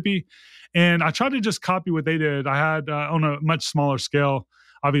Mississippi. And I tried to just copy what they did. I had on a much smaller scale,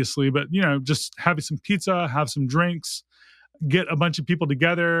 obviously, but just having some pizza, have some drinks, get a bunch of people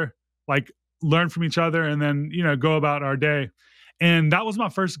together, like learn from each other, and then go about our day. And that was my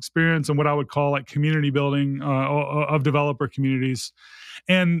first experience in what I would call like community building of developer communities.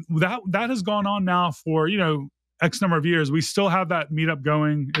 And that has gone on now for X number of years. We still have that meetup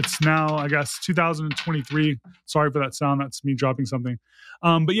going. It's now, I guess, 2023. Sorry for that sound. That's me dropping something.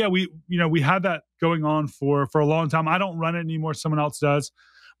 But yeah, we had that going on for a long time. I don't run it anymore. Someone else does.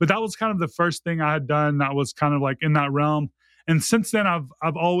 But that was kind of the first thing I had done that was kind of like in that realm. And since then,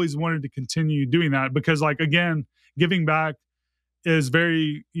 I've always wanted to continue doing that because, like, again, giving back is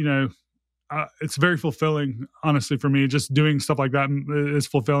very, it's very fulfilling, honestly, for me. Just doing stuff like that is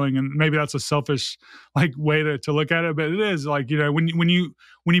fulfilling. And maybe that's a selfish like way to look at it, but it is like, when you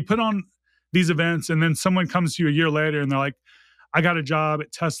put on these events and then someone comes to you a year later and they're like, I got a job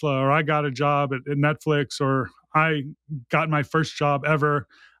at Tesla, or I got a job at Netflix, or I got my first job ever.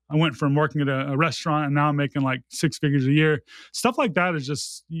 I went from working at a restaurant and now I'm making like 6 figures a year. Stuff like that is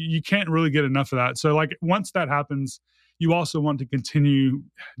just, you can't really get enough of that. So like once that happens, you also want to continue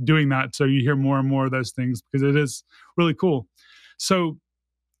doing that. So you hear more and more of those things because it is really cool. So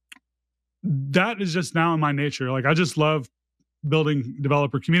that is just now in my nature. Like I just love building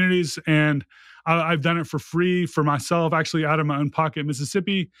developer communities, and I've done it for free for myself, actually out of my own pocket in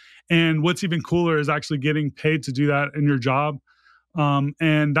Mississippi. And what's even cooler is actually getting paid to do that in your job.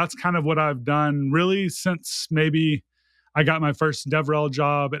 And that's kind of what I've done really since maybe I got my first DevRel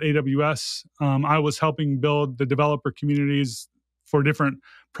job at AWS. I was helping build the developer communities for different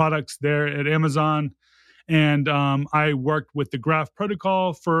products there at Amazon. And I worked with the Graph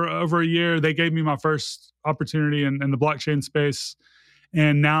protocol for over a year. They gave me my first opportunity in the blockchain space.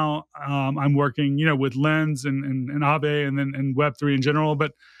 And now I'm working, with Lens and Aave and Web3 in general.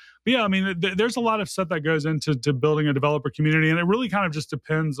 But yeah, I mean, there's a lot of stuff that goes into building a developer community. And it really kind of just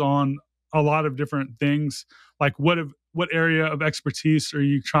depends on a lot of different things. Like what area of expertise are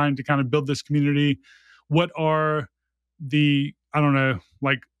you trying to kind of build this community? What are the, I don't know,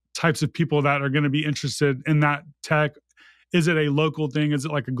 like types of people that are going to be interested in that tech? Is it a local thing? Is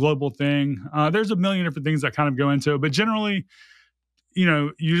it like a global thing? There's a million different things that kind of go into it. But generally,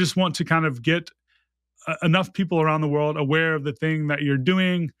 you just want to kind of get enough people around the world aware of the thing that you're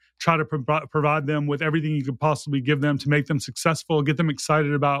doing, try to provide them with everything you could possibly give them to make them successful, get them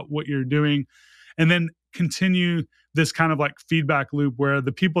excited about what you're doing, and then continue this kind of like feedback loop where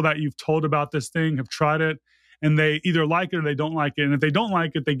the people that you've told about this thing have tried it and they either like it or they don't like it. And if they don't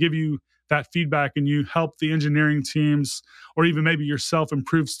like it, they give you that feedback and you help the engineering teams or even maybe yourself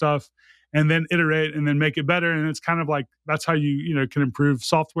improve stuff and then iterate and then make it better. And it's kind of like, that's how you can improve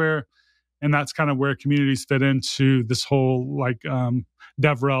software. And that's kind of where communities fit into this whole like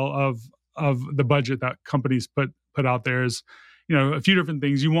DevRel of the budget that companies put out there is, a few different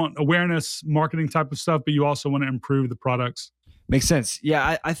things. You want awareness, marketing type of stuff, but you also want to improve the products. Makes sense.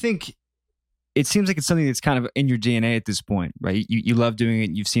 Yeah, I think it seems like it's something that's kind of in your DNA at this point, right? You love doing it.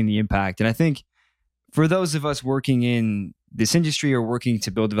 You've seen the impact. And I think for those of us working in this industry or working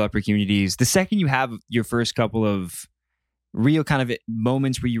to build developer communities, the second you have your first couple of real kind of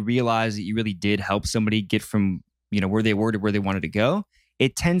moments where you realize that you really did help somebody get from, where they were to where they wanted to go,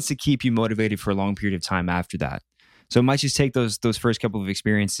 it tends to keep you motivated for a long period of time after that. So it might just take those first couple of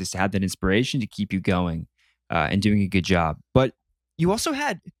experiences to have that inspiration to keep you going and doing a good job. But you also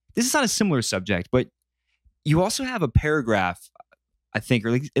had, this is not a similar subject, but you also have a paragraph, I think,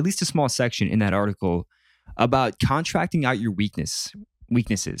 or at least a small section in that article about contracting out your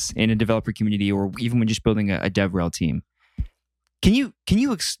weaknesses in a developer community, or even when just building a DevRel team. Can you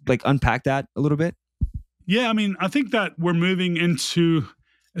unpack that a little bit? Yeah, I mean, I think that we're moving into,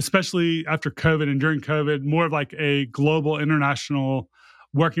 especially after COVID and during COVID, more of like a global international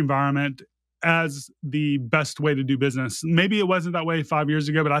work environment as the best way to do business. Maybe it wasn't that way 5 years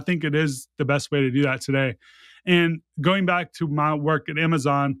ago, but I think it is the best way to do that today. And going back to my work at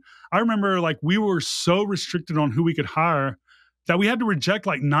Amazon, I remember like we were so restricted on who we could hire that we had to reject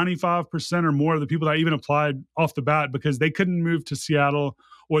like 95% or more of the people that even applied off the bat because they couldn't move to Seattle,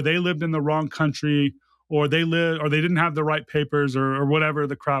 or they lived in the wrong country, or they didn't have the right papers, or whatever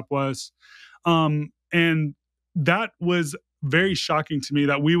the crap was. And that was very shocking to me,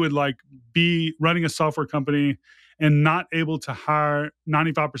 that we would like be running a software company and not able to hire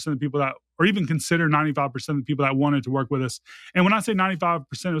 95% of the people that, or even consider 95% of the people that wanted to work with us. And when I say 95%,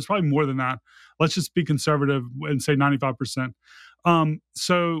 it was probably more than that. Let's just be conservative and say 95%.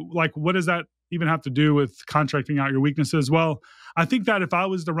 So like, what does that even have to do with contracting out your weaknesses? Well, I think that if I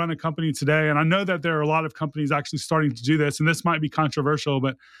was to run a company today, and I know that there are a lot of companies actually starting to do this, and this might be controversial,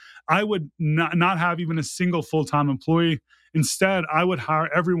 but I would not have even a single full-time employee. Instead, I would hire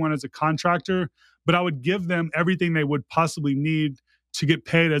everyone as a contractor, but I would give them everything they would possibly need to get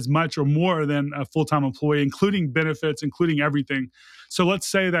paid as much or more than a full-time employee, including benefits, including everything. So let's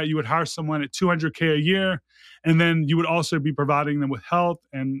say that you would hire someone at $200K a year, and then you would also be providing them with health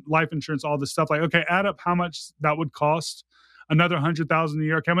and life insurance, all this stuff. Like, okay, add up how much that would cost. Another $100,000 a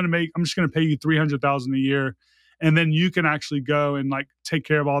year. Okay, I'm just going to pay you $300,000 a year, and then you can actually go and like take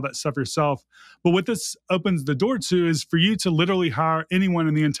care of all that stuff yourself. But what this opens the door to is for you to literally hire anyone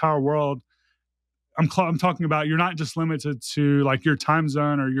in the entire world. I'm talking about, you're not just limited to like your time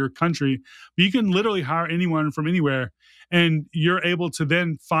zone or your country, but you can literally hire anyone from anywhere, and you're able to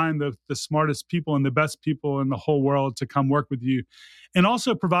then find the smartest people and the best people in the whole world to come work with you, and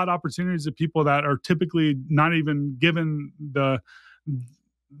also provide opportunities to people that are typically not even given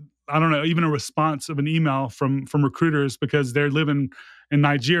even a response of an email from recruiters, because they're living in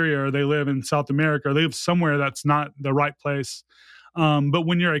Nigeria, or they live in South America, or they live somewhere that's not the right place. But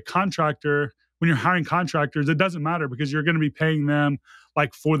when you're a contractor, when you're hiring contractors, it doesn't matter, because you're going to be paying them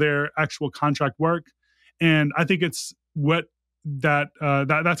like for their actual contract work. And I think it's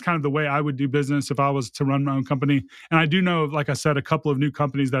that's kind of the way I would do business if I was to run my own company. And I do know, like I said, a couple of new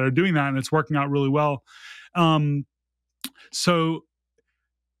companies that are doing that, and it's working out really well. So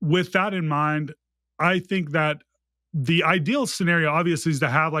with that in mind, I think that the ideal scenario obviously is to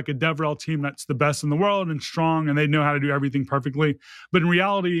have like a DevRel team that's the best in the world and strong, and they know how to do everything perfectly. But in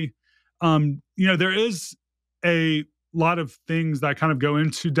reality, there is a lot of things that kind of go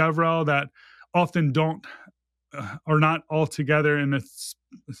into DevRel that often don't are not all together in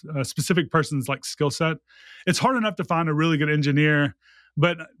a specific person's like skill set. It's hard enough to find a really good engineer,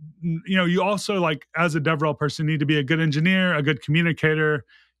 but you also, like, as a DevRel person, need to be a good engineer, a good communicator.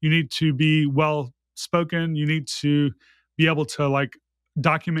 You need to be well spoken. You need to be able to like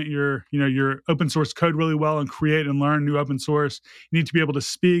document your open source code really well and create and learn new open source. You need to be able to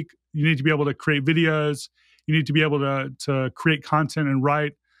speak. You need to be able to create videos. You need to be able to create content and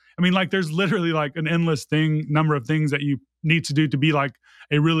write. I mean, like, there's literally like an endless number of things that you need to do to be like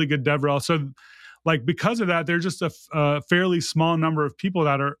a really good DevRel. So like, because of that, there's just a fairly small number of people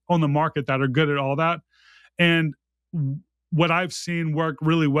that are on the market that are good at all that. And what I've seen work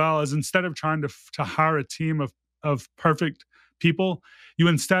really well is, instead of trying to hire a team of perfect people, you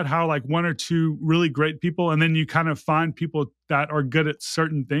instead hire like one or two really great people, and then you kind of find people that are good at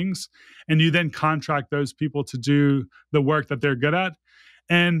certain things, and you then contract those people to do the work that they're good at.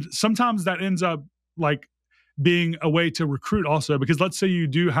 And sometimes that ends up like being a way to recruit also, because let's say you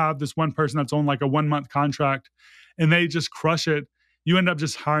do have this one person that's on like a 1-month contract and they just crush it. You end up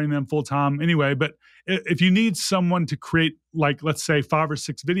just hiring them full time anyway. But if you need someone to create, like, let's say 5 or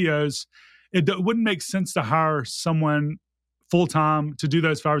 6 videos, it wouldn't make sense to hire someone full time to do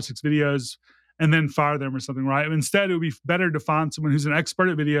those 5 or 6 videos and then fire them or something, right? Instead, it would be better to find someone who's an expert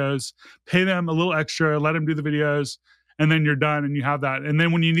at videos, pay them a little extra, let them do the videos, and then you're done and you have that. And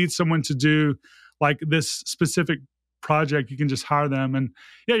then when you need someone to do like this specific project, you can just hire them. And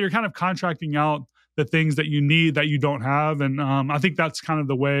yeah, you're kind of contracting out the things that you need that you don't have. And I think that's kind of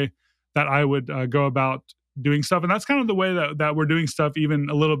the way that I would go about doing stuff. And that's kind of the way that we're doing stuff, even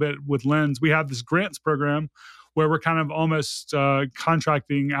a little bit with Lens. We have this grants program where we're kind of almost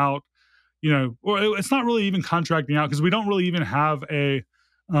contracting out, or it's not really even contracting out because we don't really even have a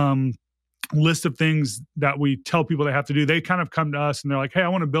list of things that we tell people they have to do. They kind of come to us and they're like, hey, I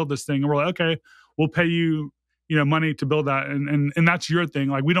want to build this thing. And we're like, okay, we'll pay you, money to build that. And that's your thing.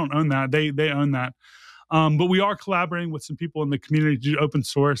 Like, we don't own that. They own that. But we are collaborating with some people in the community to do open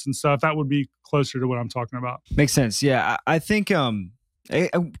source and stuff. That would be closer to what I'm talking about. Makes sense. Yeah. I think a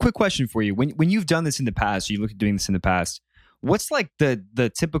quick question for you. When you've done this in the past, you look at doing this in the past, what's like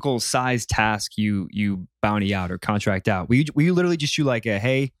the typical size task you bounty out or contract out? Will you literally just do like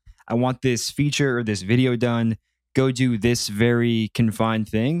hey, I want this feature or this video done, go do this very confined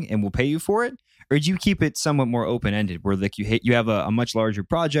thing and we'll pay you for it? Or do you keep it somewhat more open-ended where like you have a much larger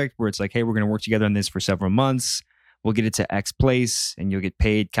project where it's like, hey, we're going to work together on this for several months. We'll get it to X place and you'll get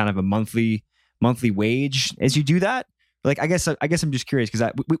paid kind of a monthly wage as you do that? Like, I guess I'm just curious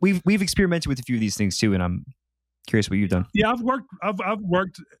because we've experimented with a few of these things too, and I'm curious what you've done. Yeah, I've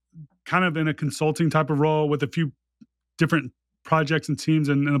worked kind of in a consulting type of role with a few different projects and teams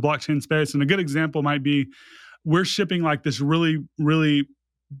in the blockchain space. And a good example might be we're shipping like this really, really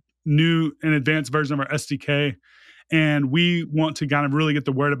new and advanced version of our SDK. And we want to kind of really get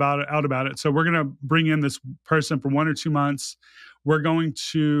the word out about it. So we're going to bring in this person for 1 or 2 months. We're going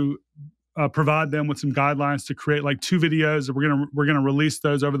to provide them with some guidelines to create like 2 videos. We're gonna release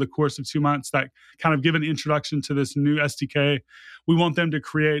those over the course of 2 months that kind of give an introduction to this new SDK. We want them to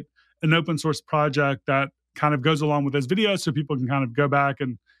create an open source project that kind of goes along with those videos so people can kind of go back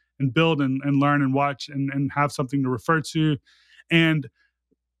and build and learn and watch and have something to refer to. And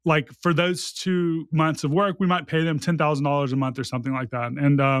like for those 2 months of work, we might pay them $10,000 a month or something like that.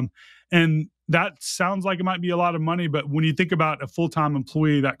 And that sounds like it might be a lot of money, but when you think about a full-time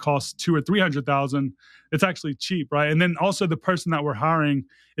employee that costs $200,000 or $300,000, it's actually cheap, right? And then also the person that we're hiring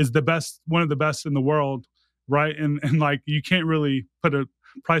is the best, one of the best in the world, right? And like you can't really put a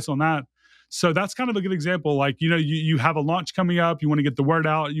price on that. So that's kind of a good example. Like, you have a launch coming up, you want to get the word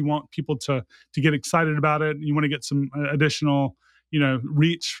out, you want people to get excited about it, you want to get some additional,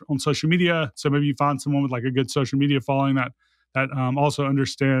 reach on social media. So maybe you find someone with like a good social media following that also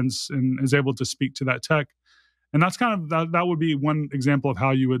understands and is able to speak to that tech. And that's kind of that would be one example of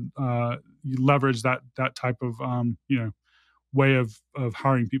how you would you leverage that type of way of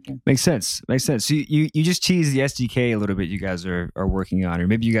hiring people. Makes sense. So you just teased the SDK a little bit you guys are working on, or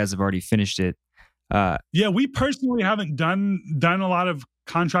maybe you guys have already finished it. Yeah, we personally haven't done a lot of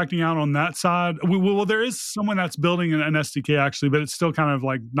contracting out on that side. Well, there is someone that's building an SDK actually, but it's still kind of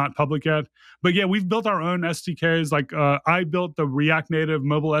like not public yet. But yeah, we've built our own SDKs. Like I built the React Native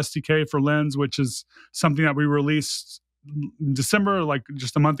mobile SDK for Lens, which is something that we released in December, like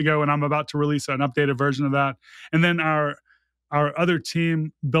just a month ago, and I'm about to release an updated version of that. And then our other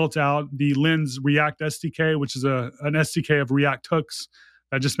team built out the Lens React SDK, which is an SDK of React hooks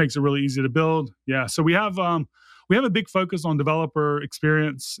that just makes it really easy to build. Yeah, so we have a big focus on developer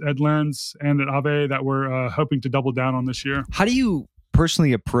experience at Lens and at Aave that we're hoping to double down on this year. How do you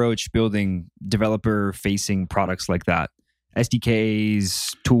personally approach building developer-facing products like that?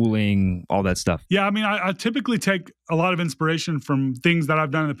 SDKs, tooling, all that stuff. Yeah, I mean, I typically take a lot of inspiration from things that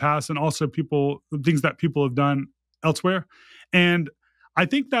I've done in the past and also things that people have done elsewhere. And I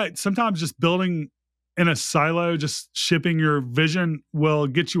think that sometimes just building in a silo, just shipping your vision will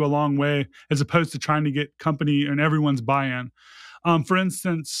get you a long way as opposed to trying to get company and everyone's buy-in. For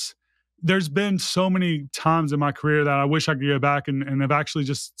instance, there's been so many times in my career that I wish I could go back and have actually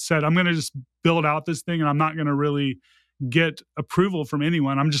just said, I'm going to just build out this thing and I'm not going to really get approval from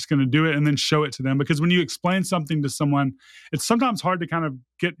anyone. I'm just going to do it and then show it to them. Because when you explain something to someone, it's sometimes hard to kind of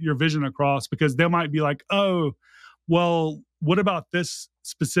get your vision across because they might be like, oh, well, what about this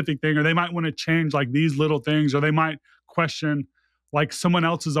specific thing? Or they might want to change like these little things, or they might question like someone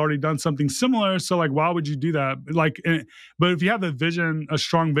else has already done something similar. So like, why would you do that? Like, but if you have a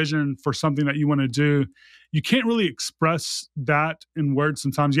strong vision for something that you want to do, you can't really express that in words.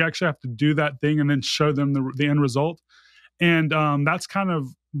 Sometimes you actually have to do that thing and then show them the end result. And that's kind of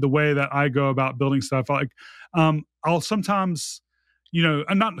the way that I go about building stuff. Like, I'll sometimes,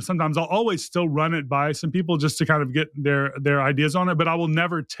 and not sometimes, I'll always still run it by some people just to kind of get their ideas on it. But I will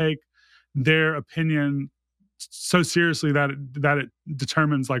never take their opinion so seriously that it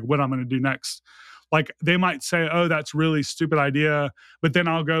determines like what I'm going to do next. Like they might say, "Oh, that's really stupid idea," but then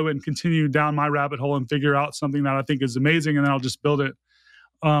I'll go and continue down my rabbit hole and figure out something that I think is amazing, and then I'll just build it.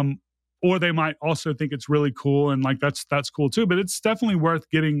 Or they might also think it's really cool, and like that's cool too. But it's definitely worth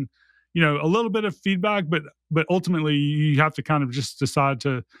getting a little bit of feedback, but ultimately you have to kind of just decide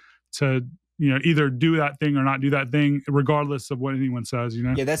to either do that thing or not do that thing, regardless of what anyone says.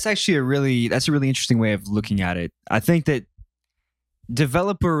 Yeah, that's actually that's a really interesting way of looking at it. I think that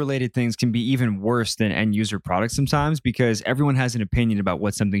developer related things can be even worse than end user products sometimes, because everyone has an opinion about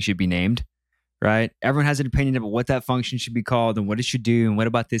what something should be named, right? Everyone has an opinion about what that function should be called and what it should do and what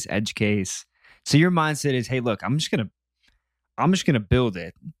about this edge case. So your mindset is, hey, look, I'm just gonna build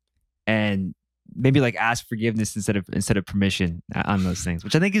it and maybe like ask forgiveness instead of permission on those things,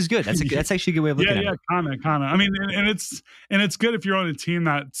 which I think is good. That's actually a good way of looking at it. Yeah, kind of. I mean, and it's good if you're on a team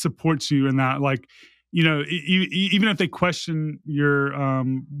that supports you in that, like, even if they question your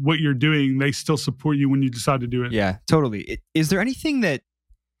what you're doing, they still support you when you decide to do it. Yeah, totally. Is there anything that,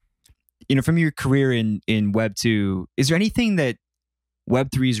 from your career in Web 2, is there anything that Web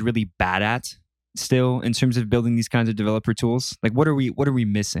 3 is really bad at still in terms of building these kinds of developer tools? Like, what are we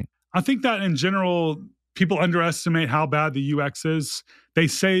missing? I think that in general, people underestimate how bad the UX is. They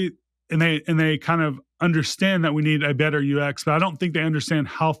say, and they kind of understand that we need a better UX, but I don't think they understand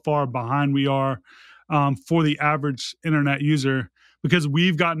how far behind we are for the average internet user, because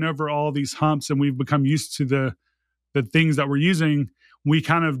we've gotten over all these humps and we've become used to the things that we're using. We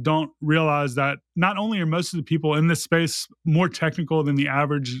kind of don't realize that not only are most of the people in this space more technical than the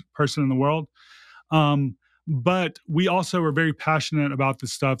average person in the world, but we also are very passionate about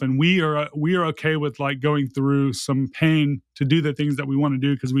this stuff, and we are okay with like going through some pain to do the things that we want to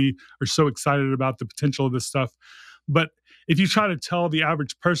do because we are so excited about the potential of this stuff. But if you try to tell the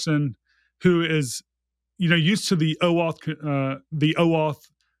average person who is used to the OAuth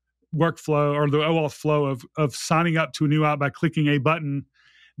workflow or the OAuth flow of signing up to a new app by clicking a button,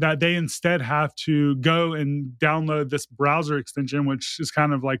 that they instead have to go and download this browser extension, which is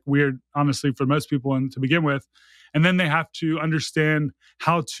kind of like weird, honestly, for most people and to begin with. And then they have to understand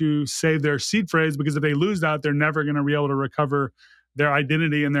how to save their seed phrase, because if they lose that, they're never going to be able to recover their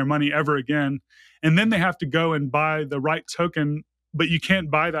identity and their money ever again. And then they have to go and buy the right token, but you can't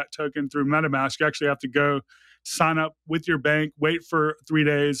buy that token through MetaMask. You actually have to go sign up with your bank, wait for 3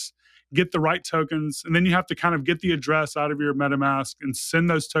 days, get the right tokens, and then you have to kind of get the address out of your MetaMask and send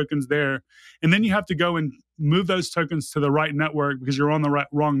those tokens there. And then you have to go and move those tokens to the right network because you're on the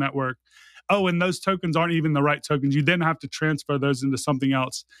wrong network. Oh, and those tokens aren't even the right tokens. You then have to transfer those into something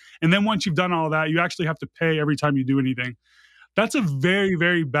else. And then once you've done all that, you actually have to pay every time you do anything. That's a very,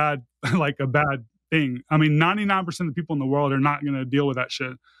 very bad, like a bad thing. I mean, 99% of the people in the world are not going to deal with that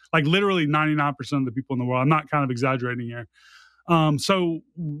shit. Like literally 99% of the people in the world. I'm not kind of exaggerating here. So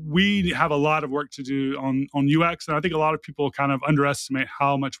we have a lot of work to do on UX, and I think a lot of people kind of underestimate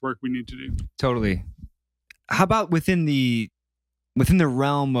how much work we need to do. Totally. How about within the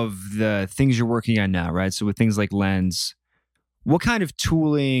realm of the things you're working on now, right? So with things like Lens, what kind of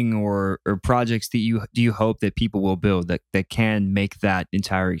tooling or projects do you hope that people will build that can make that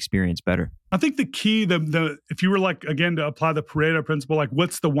entire experience better? I think the key, if you were like, again, to apply the Pareto principle, like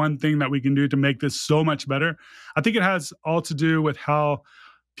what's the one thing that we can do to make this so much better? I think it has all to do with how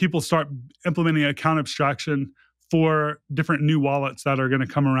people start implementing account abstraction for different new wallets that are going to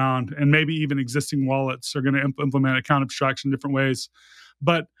come around, and maybe even existing wallets are going to implement account abstraction in different ways.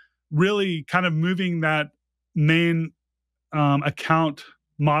 But really kind of moving that main account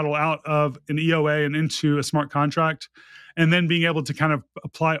model out of an EOA and into a smart contract, and then being able to kind of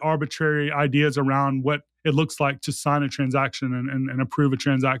apply arbitrary ideas around what it looks like to sign a transaction and approve a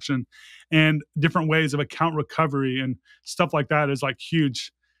transaction, and different ways of account recovery and stuff like that is like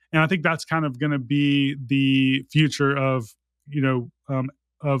huge. And I think that's kind of going to be the future of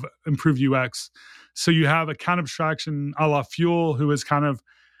improved UX. So you have account abstraction a la Fuel, who is kind of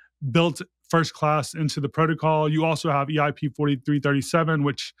built first class into the protocol. You also have EIP 4337,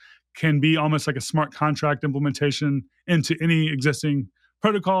 which can be almost like a smart contract implementation into any existing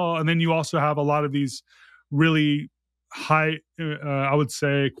protocol. And then you also have a lot of these really high, I would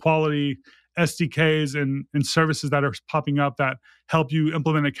say, quality SDKs and services that are popping up that help you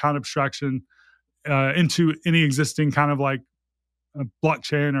implement account abstraction into any existing kind of like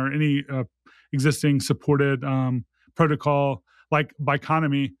blockchain or any existing supported protocol like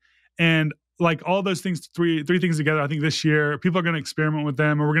Biconomy. And like all those things, three things together, I think this year people are going to experiment with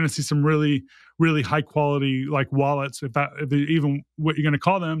them, and we're going to see some really, really high quality like wallets, if even what you're going to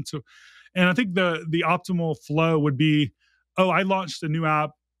call them. So, and I think the optimal flow would be, I launched a new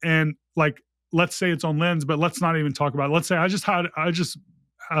app, and like let's say it's on Lens, but let's not even talk about it. Let's say I just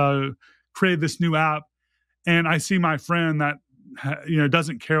created this new app, and I see my friend that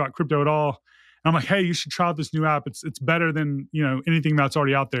doesn't care about crypto at all, I'm like, hey, you should try out this new app. It's better than, anything that's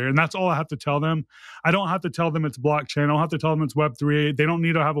already out there. And that's all I have to tell them. I don't have to tell them it's blockchain. I don't have to tell them it's Web3. They don't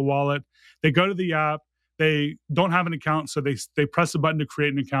need to have a wallet. They go to the app. They don't have an account, so they press a button to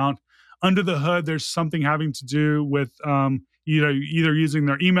create an account. Under the hood, there's something having to do with either using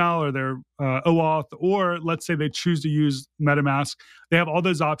their email or their OAuth, or let's say they choose to use MetaMask. They have all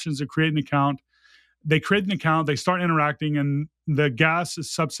those options to create an account. They create an account, they start interacting, and the gas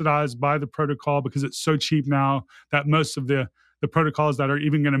is subsidized by the protocol because it's so cheap now that most of the protocols that are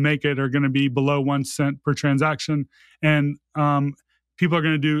even going to make it are going to be below 1 cent per transaction. And people are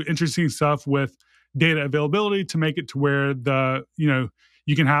going to do interesting stuff with data availability to make it to where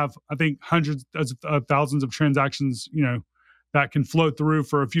you can have, I think, hundreds of thousands of transactions, that can flow through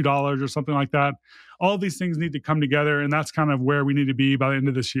for a few dollars or something like that. All of these things need to come together, and that's kind of where we need to be by the end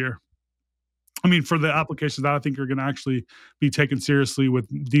of this year. I mean, for the applications that I think are going to actually be taken seriously with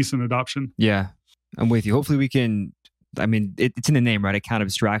decent adoption. Yeah, I'm with you. Hopefully we can, it's in the name, right? Account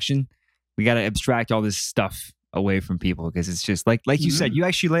abstraction. We got to abstract all this stuff away from people because it's just like you said, you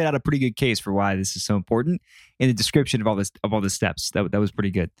actually laid out a pretty good case for why this is so important in the description of all the steps. That was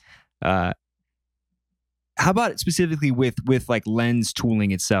pretty good. How about specifically with like Lens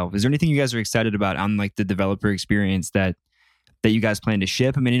tooling itself? Is there anything you guys are excited about on like the developer experience that you guys plan to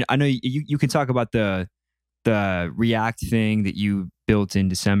ship? I mean, I know you can talk about the React thing that you built in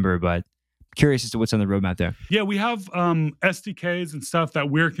December, but curious as to what's on the roadmap there. Yeah, we have SDKs and stuff that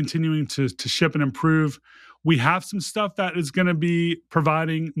we're continuing to ship and improve. We have some stuff that is going to be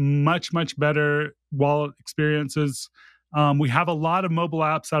providing much, much better wallet experiences. We have a lot of mobile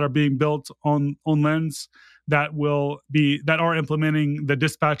apps that are being built on Lens that are implementing the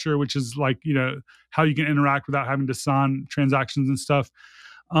dispatcher, which is like, how you can interact without having to sign transactions and stuff.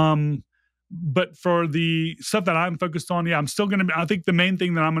 But for the stuff that I'm focused on, I'm still going to I think the main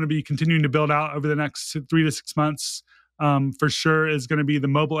thing that I'm going to be continuing to build out over the next 3 to 6 months for sure is going to be the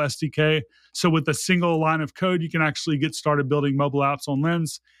mobile SDK. So with a single line of code, you can actually get started building mobile apps on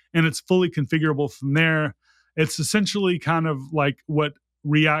Lens, and it's fully configurable from there. It's essentially kind of like what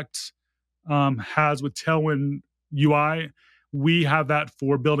React has with Tailwind UI. We have that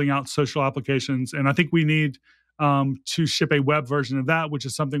for building out social applications, and I think we need to ship a web version of that, which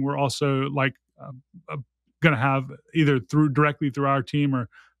is something we're also going to have either directly through our team or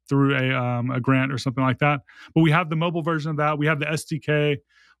through a grant or something like that. But we have the mobile version of that. We have the SDK.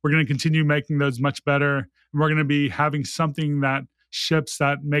 We're going to continue making those much better. And we're going to be having something that ships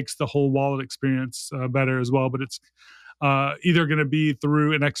that makes the whole wallet experience better as well. But it's either going to be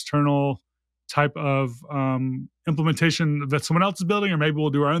through an external type of implementation that someone else is building, or maybe we'll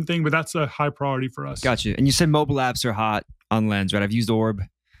do our own thing, but that's a high priority for us. Gotcha. And you said mobile apps are hot on Lens, right? I've used Orb,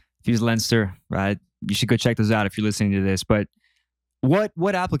 I've used Lenster, right? You should go check those out if you're listening to this. But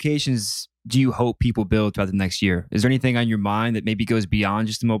what applications do you hope people build throughout the next year? Is there anything on your mind that maybe goes beyond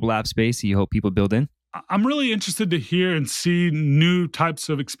just the mobile app space that you hope people build in? I'm really interested to hear and see new types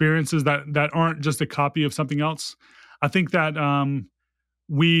of experiences that aren't just a copy of something else. I think that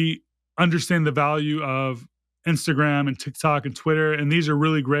we understand the value of Instagram and TikTok and Twitter, and these are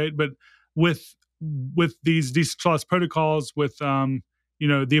really great. But with these decentralized protocols, with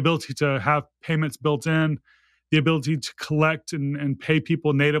the ability to have payments built in, the ability to collect and pay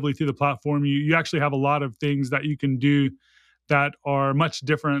people natively through the platform, you actually have a lot of things that you can do that are much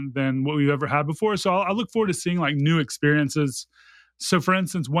different than what we've ever had before. So I look forward to seeing like new experiences. So for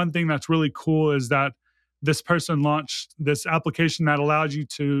instance, one thing that's really cool is that this person launched this application that allows you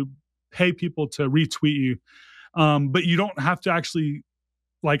to pay people to retweet you. But you don't have to actually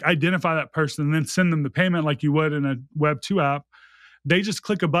like identify that person and then send them the payment like you would in a Web2 app. They just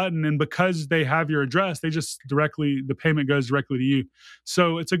click a button, and because they have your address, the payment goes directly to you.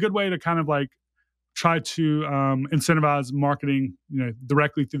 So it's a good way to kind of like try to incentivize marketing,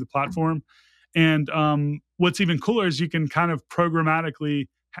 directly through the platform. And what's even cooler is you can kind of programmatically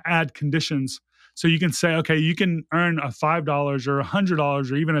add conditions. So you can say, okay, you can earn a $5 or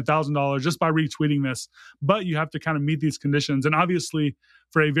 $100 or even $1,000 just by retweeting this, but you have to kind of meet these conditions. And obviously,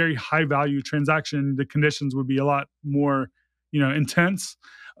 for a very high value transaction, the conditions would be a lot more, intense.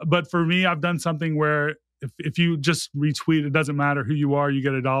 But for me, I've done something where if you just retweet, it doesn't matter who you are, you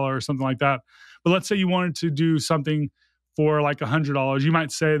get $1 or something like that. But let's say you wanted to do something for like $100. You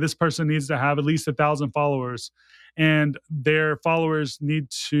might say this person needs to have at least 1,000 followers, and their followers need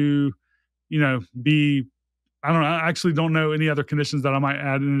to be, I don't know, I actually don't know any other conditions that I might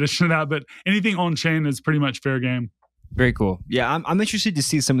add in addition to that, but anything on chain is pretty much fair game. Very cool. Yeah, I'm interested to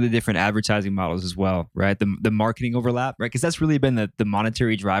see some of the different advertising models as well, right? The marketing overlap, right? Because that's really been the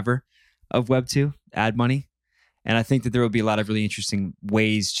monetary driver of Web2, ad money. And I think that there will be a lot of really interesting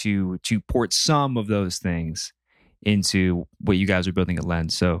ways to port some of those things into what you guys are building at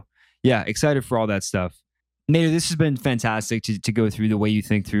Lens. So yeah, excited for all that stuff. Nader, this has been fantastic to go through the way you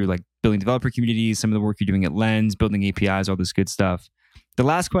think through like building developer communities, some of the work you're doing at Lens, building APIs, all this good stuff. The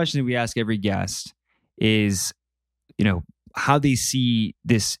last question that we ask every guest is, how they see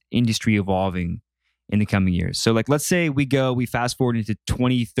this industry evolving in the coming years. So like, let's say we fast forward into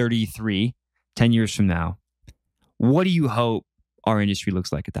 2033, 10 years from now. What do you hope our industry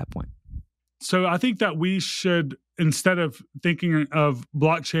looks like at that point? So I think that we should, instead of thinking of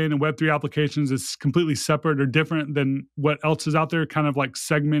blockchain and Web3 applications as completely separate or different than what else is out there, kind of like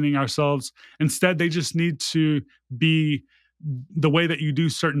segmenting ourselves. Instead, they just need to be the way that you do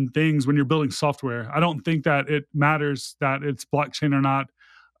certain things when you're building software. I don't think that it matters that it's blockchain or not.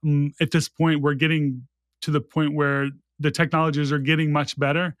 At this point, we're getting to the point where the technologies are getting much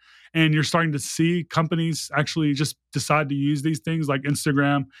better. And you're starting to see companies actually just decide to use these things like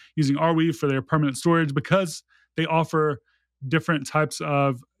Instagram using Arweave for their permanent storage because they offer different types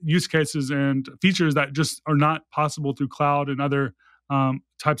of use cases and features that just are not possible through cloud and other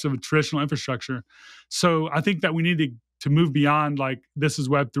types of traditional infrastructure. So I think that we need to move beyond like this is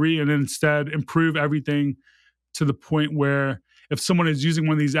Web3 and instead improve everything to the point where if someone is using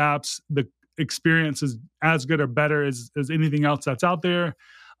one of these apps, the experience is as good or better as anything else that's out there.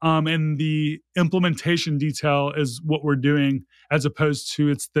 And the implementation detail is what we're doing as opposed to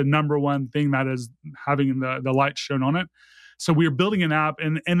it's the number one thing that is having the light shown on it. So we are building an app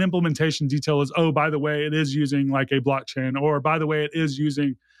and implementation detail is, oh, by the way, it is using like a blockchain, or by the way, it is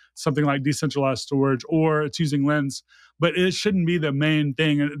using something like decentralized storage, or it's using Lens. But it shouldn't be the main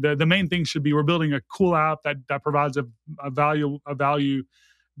thing. The main thing should be we're building a cool app that provides a value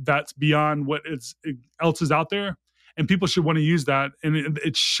that's beyond what else is out there. And people should want to use that. And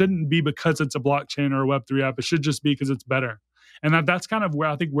it shouldn't be because it's a blockchain or a Web3 app. It should just be because it's better. And that's kind of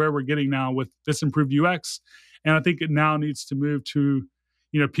where we're getting now with this improved UX. And I think it now needs to move to,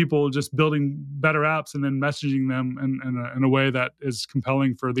 people just building better apps and then messaging them in a way that is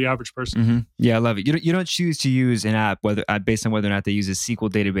compelling for the average person. Mm-hmm. Yeah, I love it. You don't choose to use an app based on whether or not they use a SQL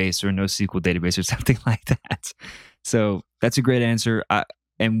database or a NoSQL database or something like that. So that's a great answer.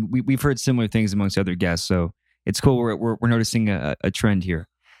 And we've heard similar things amongst other guests. So it's cool. We're noticing a trend here.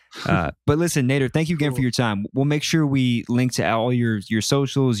 But listen, Nader, thank you again for your time. We'll make sure we link to all your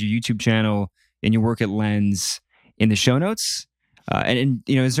socials, your YouTube channel, and your work at Lens in the show notes. And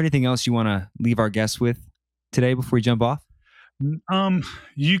is there anything else you want to leave our guests with today before we jump off?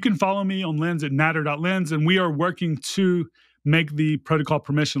 You can follow me on Lens at nader.lens, and we are working to make the protocol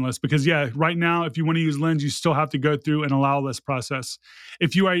permissionless because right now, if you want to use Lens, you still have to go through an allow list process.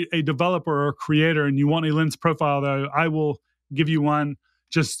 If you are a developer or a creator and you want a Lens profile, though, I will give you one.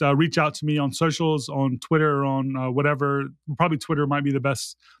 Just reach out to me on socials, on Twitter, or on whatever. Probably Twitter might be the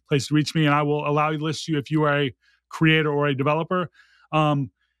best place to reach me, and I will allow you to list you if you are a creator or a developer.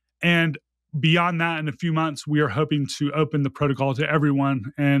 And beyond that, in a few months, we are hoping to open the protocol to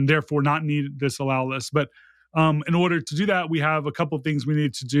everyone and therefore not need this allow list. But in order to do that, we have a couple of things we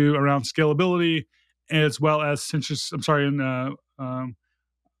need to do around scalability as well as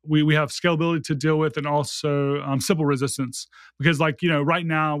we have scalability to deal with and also simple resistance. Because right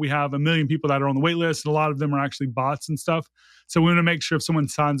now we have 1 million people that are on the wait list and a lot of them are actually bots and stuff. So we want to make sure if someone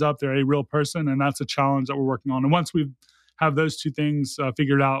signs up, they're a real person. And that's a challenge that we're working on. And once we have those two things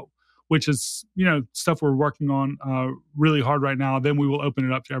figured out, which is, stuff we're working on really hard right now, then we will open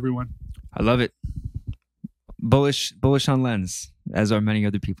it up to everyone. I love it. Bullish on Lens, as are many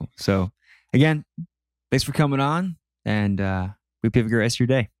other people. So again, thanks for coming on and we hope you have a great rest of your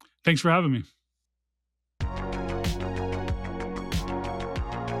day. Thanks for having me.